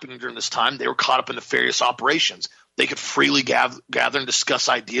was happening during this time. They were caught up in nefarious operations. They could freely gather and discuss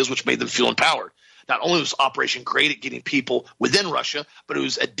ideas, which made them feel empowered. Not only was Operation great at getting people within Russia, but it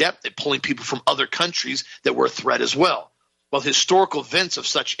was adept at pulling people from other countries that were a threat as well. Well, historical events of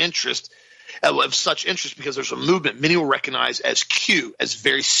such interest because there's a movement many will recognize as Q, as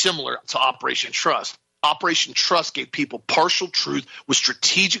very similar to Operation Trust. Operation Trust gave people partial truth with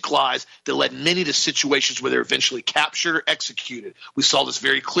strategic lies that led many to situations where they're eventually captured or executed. We saw this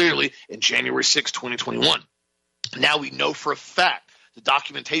very clearly in January 6, 2021. Now we know for a fact the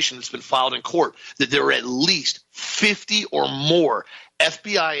documentation that's been filed in court that there were at least 50 or more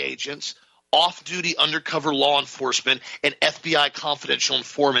FBI agents, off-duty undercover law enforcement, and FBI confidential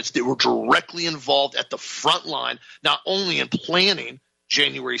informants that were directly involved at the front line, not only in planning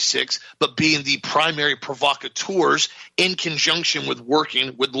January 6th, but being the primary provocateurs in conjunction with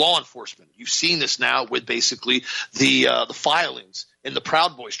working with law enforcement. You've seen this now with basically the filings in the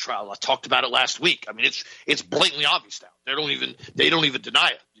Proud Boys trial. I talked about it last week. I mean, it's blatantly obvious now. They don't even deny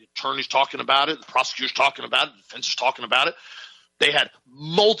it. The attorney's talking about it. The prosecutor's talking about it. The defense is talking about it. They had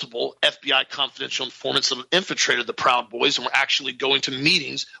multiple FBI confidential informants that infiltrated the Proud Boys and were actually going to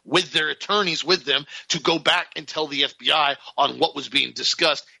meetings with their attorneys with them to go back and tell the FBI on what was being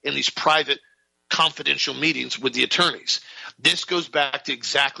discussed in these private confidential meetings with the attorneys. This goes back to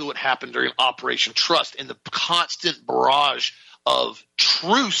exactly what happened during Operation Trust and the constant barrage of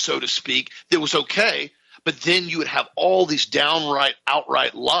truth, so to speak, that was okay. But then you would have all these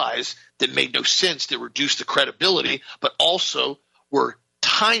outright lies that made no sense, that reduced the credibility, but also were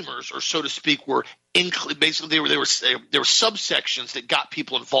timers, or so to speak, basically there were subsections that got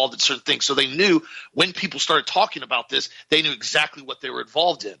people involved in certain things. So they knew when people started talking about this, they knew exactly what they were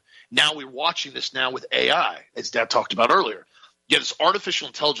involved in. Now we're watching this now with AI, as Dad talked about earlier. You have this artificial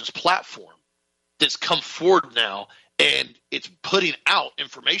intelligence platform that's come forward now, and it's putting out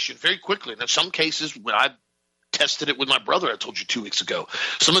information very quickly. And in some cases, when I tested it with my brother, I told you 2 weeks ago,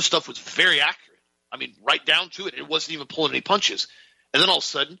 some of the stuff was very accurate. I mean, right down to it. It wasn't even pulling any punches. And then all of a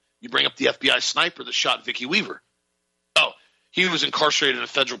sudden, you bring up the FBI sniper that shot Vicky Weaver. Oh, he was incarcerated in a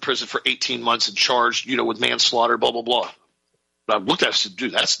federal prison for 18 months and charged, with manslaughter, blah, blah, blah. But I looked at it and said,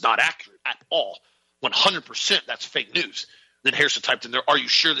 dude, that's not accurate at all. 100% that's fake news. Then Harrison typed in there, are you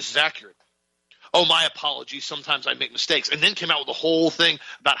sure this is accurate? Oh, my apologies. Sometimes I make mistakes. And then came out with the whole thing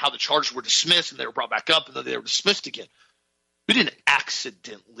about how the charges were dismissed and they were brought back up and then they were dismissed again. We didn't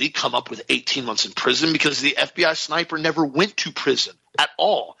accidentally come up with 18 months in prison because the FBI sniper never went to prison at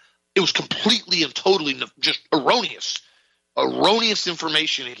all. It was completely and totally just erroneous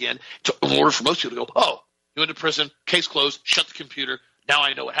information again in order for most people to go, oh, you went to prison, case closed, shut the computer, now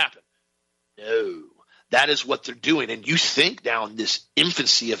I know what happened. No, that is what they're doing. And you think now in this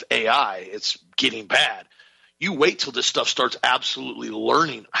infancy of AI, it's getting bad. You wait till this stuff starts absolutely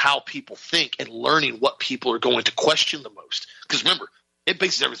learning how people think and learning what people are going to question the most. Because remember, it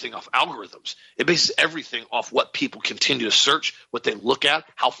bases everything off algorithms. It bases everything off what people continue to search, what they look at,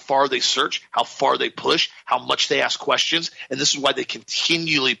 how far they search, how far they push, how much they ask questions. And this is why they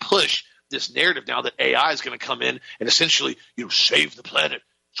continually push this narrative now that AI is going to come in and essentially, save the planet.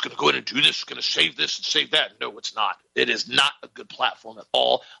 It's going to go in and do this. It's going to save this and save that. No, it's not. It is not a good platform at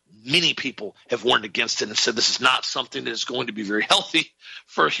all. Many people have warned against it and said this is not something that is going to be very healthy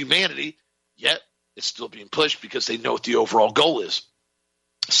for humanity, yet it's still being pushed because they know what the overall goal is.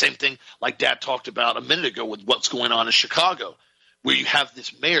 Same thing like Dad talked about a minute ago with what's going on in Chicago, where you have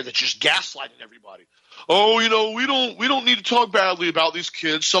this mayor that's just gaslighting everybody. Oh, we don't need to talk badly about these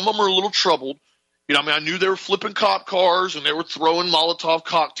kids. Some of them are a little troubled. I knew they were flipping cop cars and they were throwing Molotov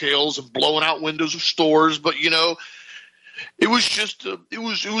cocktails and blowing out windows of stores, but it was just it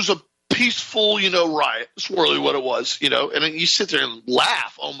was a peaceful, riot. That's really what it was, and then you sit there and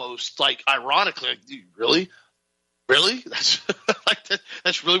laugh almost like ironically, like, dude, really? That's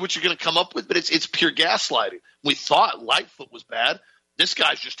that's really what you're going to come up with? But it's pure gaslighting. We thought Lightfoot was bad. This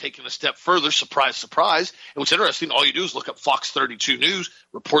guy's just taking a step further. Surprise, surprise. And what's interesting, all you do is look up Fox 32 News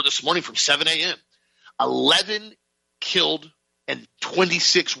report this morning from 7 a.m. 11 killed and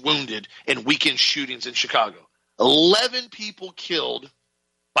 26 wounded in weekend shootings in Chicago. 11 people killed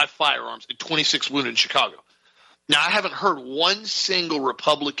by firearms and 26 wounded in Chicago. Now, I haven't heard one single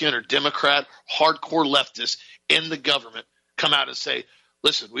Republican or Democrat, hardcore leftist in the government come out and say,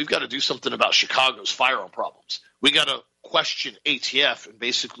 listen, we've got to do something about Chicago's firearm problems. We got to question ATF and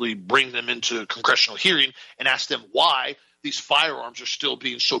basically bring them into a congressional hearing and ask them why these firearms are still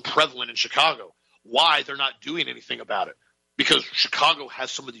being so prevalent in Chicago. Why they're not doing anything about it. Because Chicago has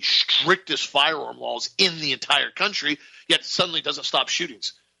some of the strictest firearm laws in the entire country, yet suddenly doesn't stop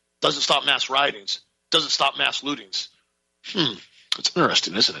shootings, doesn't stop mass riotings, doesn't stop mass lootings. It's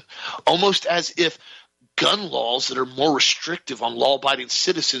interesting, isn't it? Almost as if gun laws that are more restrictive on law-abiding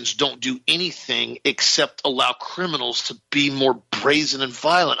citizens don't do anything except allow criminals to be more brazen and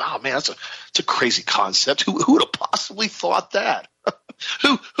violent. Oh man, it's a crazy concept. Who would have possibly thought that?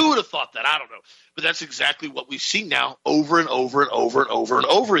 Who would have thought that? I don't know. But that's exactly what we see now over and over and over and over and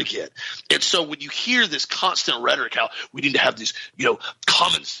over again. And so when you hear this constant rhetoric, how we need to have these,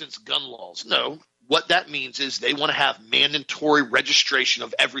 common sense gun laws. No, what that means is they want to have mandatory registration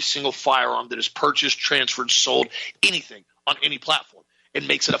of every single firearm that is purchased, transferred, sold, anything on any platform. It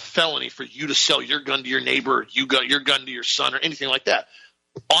makes it a felony for you to sell your gun to your neighbor, your gun to your son, or anything like that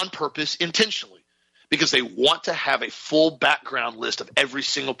on purpose, intentionally. Because they want to have a full background list of every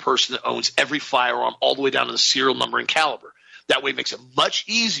single person that owns every firearm all the way down to the serial number and caliber. That way it makes it much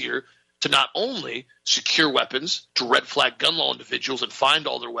easier to not only secure weapons, to red flag gun law individuals and find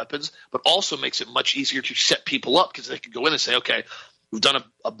all their weapons, but also makes it much easier to set people up because they can go in and say, okay, we've done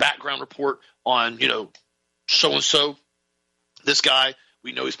a background report on, so-and-so, this guy.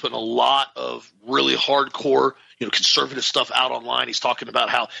 We know he's putting a lot of really hardcore, conservative stuff out online. He's talking about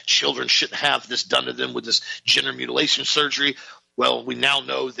how children shouldn't have this done to them with this gender mutilation surgery. Well, we now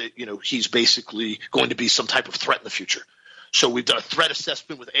know that, he's basically going to be some type of threat in the future. So we've done a threat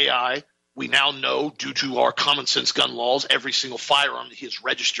assessment with AI. We now know, due to our common sense gun laws, every single firearm that he has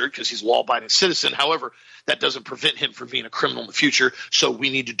registered because he's a law-abiding citizen. However, that doesn't prevent him from being a criminal in the future. So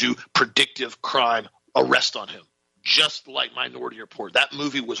we need to do predictive crime arrest on him. Just like Minority Report. That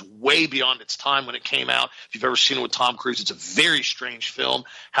movie was way beyond its time when it came out. If you've ever seen it with Tom Cruise, it's a very strange film.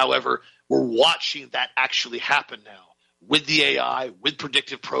 However, we're watching that actually happen now with the AI, with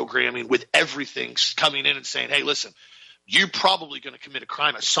predictive programming, with everything coming in and saying, hey, listen, you're probably going to commit a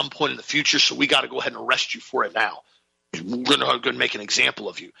crime at some point in the future, so we got to go ahead and arrest you for it now. We're going to make an example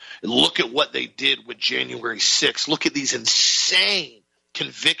of you. And look at what they did with January 6th. Look at these insane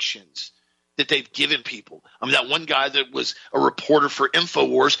convictions that they've given people. I mean, that one guy that was a reporter for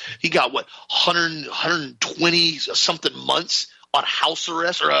InfoWars, he got 120 something months on house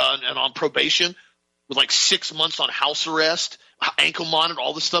arrest and on probation, with 6 months on house arrest, ankle monitor,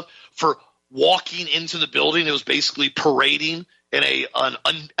 all this stuff for walking into the building. It was basically parading in an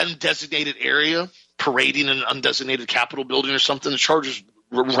undesignated area, parading in an undesignated Capitol building or something. The charges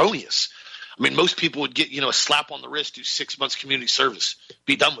were erroneous. I mean, most people would get, a slap on the wrist, do 6 months community service,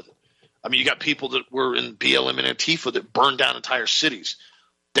 be done with it. I mean, you got people that were in BLM and Antifa that burned down entire cities.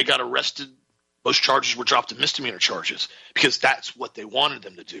 They got arrested. Most charges were dropped to misdemeanor charges because that's what they wanted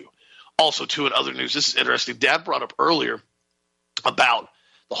them to do. Also, too, in other news, this is interesting. Dad brought up earlier about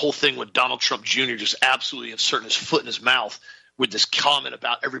the whole thing with Donald Trump Jr. just absolutely inserting his foot in his mouth with this comment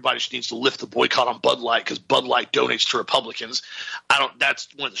about everybody needs to lift the boycott on Bud Light because Bud Light donates to Republicans. That's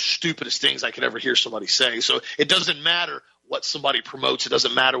one of the stupidest things I could ever hear somebody say. So it doesn't matter what somebody promotes. It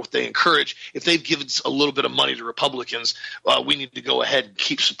doesn't matter what they encourage. If they've given a little bit of money to Republicans, we need to go ahead and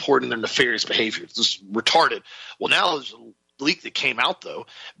keep supporting their nefarious behavior. It's just retarded. Well, now there's a leak that came out, though.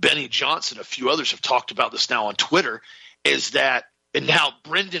 Benny Johnson, a few others have talked about this now on Twitter, is that and now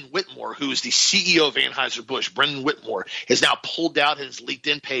Brendan Whitmore, who is the CEO of Anheuser-Busch, Brendan Whitmore, has now pulled down his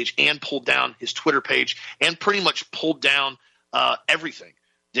LinkedIn page and pulled down his Twitter page and pretty much pulled down everything.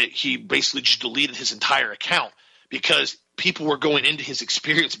 That he basically just deleted his entire account because people were going into his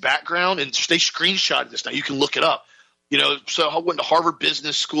experience background, and they screenshotted this. Now you can look it up. So I went to Harvard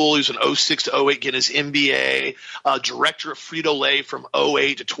Business School. He was in 06 to 08 getting his MBA, director of Frito-Lay from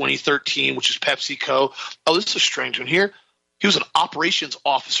 08 to 2013, which is PepsiCo. Oh, this is a strange one here. He was an operations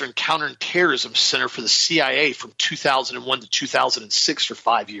officer in Counterterrorism Center for the CIA from 2001 to 2006 for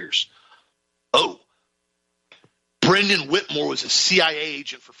 5 years. Oh. Brendan Whitmore was a CIA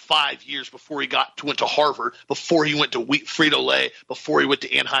agent for 5 years before he went to Harvard, before he went to Frito-Lay, before he went to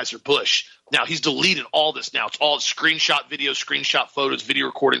Anheuser-Busch. Now, he's deleted all this now. It's all screenshot videos, screenshot photos, video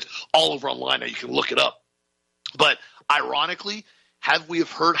recordings, all over online. Now, you can look it up. But ironically, how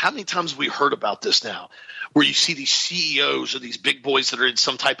many times have we heard about this now, where you see these CEOs or these big boys that are in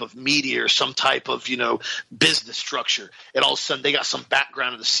some type of media or some type of, business structure, and all of a sudden they got some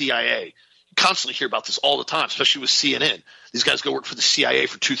background in the CIA. You constantly hear about this all the time, especially with CNN. These guys go work for the CIA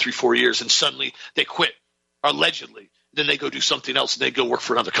for 2, 3, 4 years, and suddenly they quit, allegedly. Then they go do something else, and they go work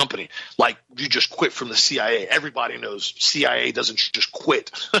for another company. Like, you just quit from the CIA. Everybody knows CIA doesn't just quit.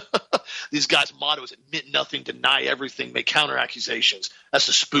 These guys' motto is admit nothing, deny everything, make counter accusations. That's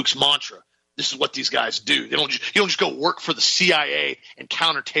the Spooks mantra. This is what these guys do. You don't just go work for the CIA and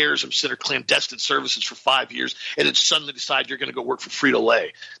Counterterrorism Center clandestine services for 5 years and then suddenly decide you're going to go work for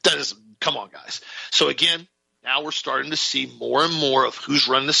Frito-Lay. Come on, guys. So again, now we're starting to see more and more of who's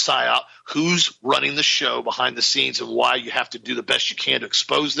running the PSYOP, who's running the show behind the scenes, and why you have to do the best you can to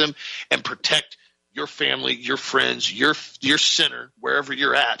expose them and protect your family, your friends, your center, wherever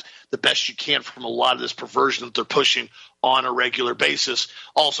you're at, the best you can from a lot of this perversion that they're pushing on a regular basis.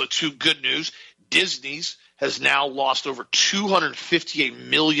 Also, too, good news, Disney's has now lost over $258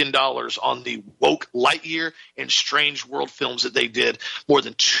 million on the woke Lightyear and Strange World films that they did. More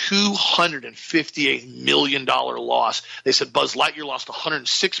than $258 million loss. They said Buzz Lightyear lost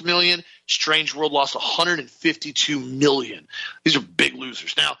 $106 million. Strange World lost $152 million. These are big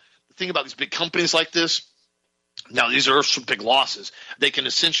losers. Now, the thing about these big companies like this, now, these are some big losses. They can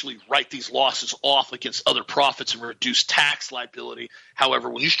essentially write these losses off against other profits and reduce tax liability. However,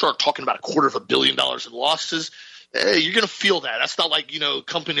 when you start talking about $250 million in losses, you're going to feel that. That's not like, a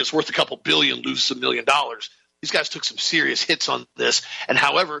company that's worth a couple billion loses $1 million. These guys took some serious hits on this. And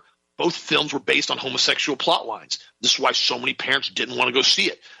however, both films were based on homosexual plot lines. This is why so many parents didn't want to go see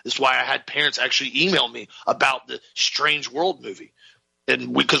it. This is why I had parents actually email me about the Strange World movie.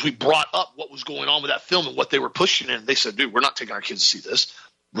 And because we brought up what was going on with that film and what they were pushing in, they said, dude, we're not taking our kids to see this.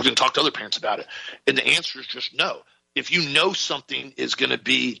 We're going to talk to other parents about it. And the answer is just no. If you know something is going to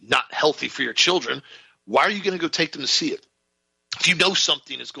be not healthy for your children, why are you going to go take them to see it? If you know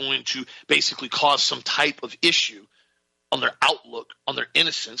something is going to basically cause some type of issue on their outlook, on their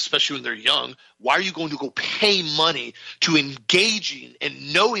innocence, especially when they're young, why are you going to go pay money to engaging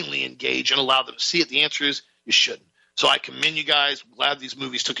and knowingly engage and allow them to see it? The answer is you shouldn't. So I commend you guys. I'm glad these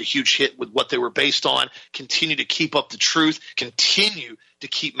movies took a huge hit with what they were based on. Continue to keep up the truth. Continue to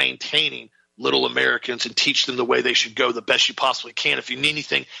keep maintaining little Americans and teach them the way they should go the best you possibly can. If you need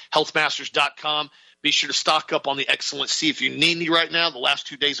anything, healthmasters.com. Be sure to stock up on the Excellent C. If you need me right now, the last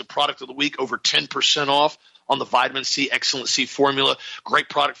 2 days of product of the week, over 10% off on the vitamin C, Excellent C formula. Great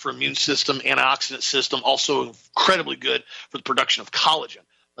product for immune system, antioxidant system, also incredibly good for the production of collagen.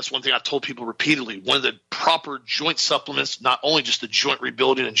 That's one thing I've told people repeatedly. One of the proper joint supplements, not only just the joint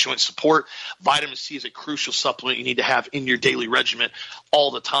rebuilding and joint support, vitamin C is a crucial supplement you need to have in your daily regimen all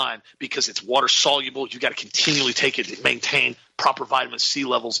the time because it's water soluble. You've got to continually take it to maintain proper vitamin C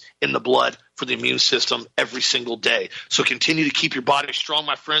levels in the blood for the immune system every single day. So continue to keep your body strong,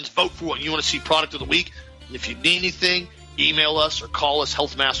 my friends. Vote for what you want to see product of the week. And if you need anything, email us or call us,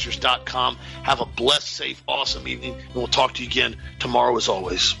 healthmasters.com. Have a blessed, safe, awesome evening, and we'll talk to you again tomorrow as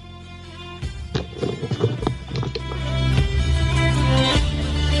always.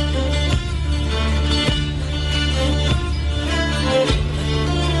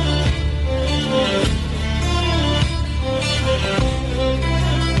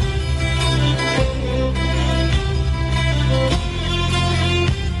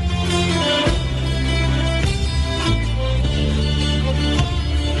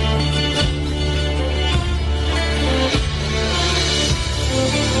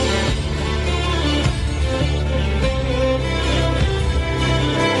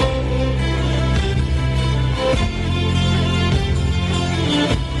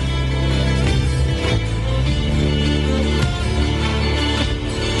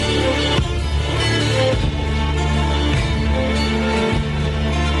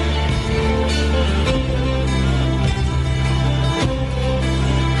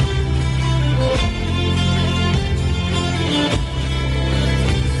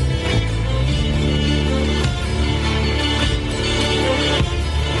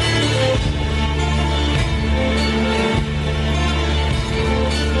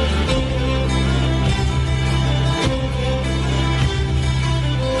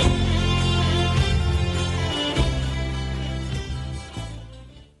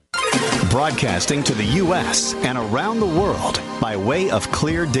 Broadcasting to the U.S. and around the world by way of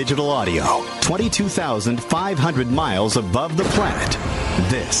clear digital audio, 22,500 miles above the planet.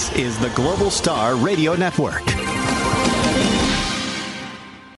 This is the Global Star Radio Network.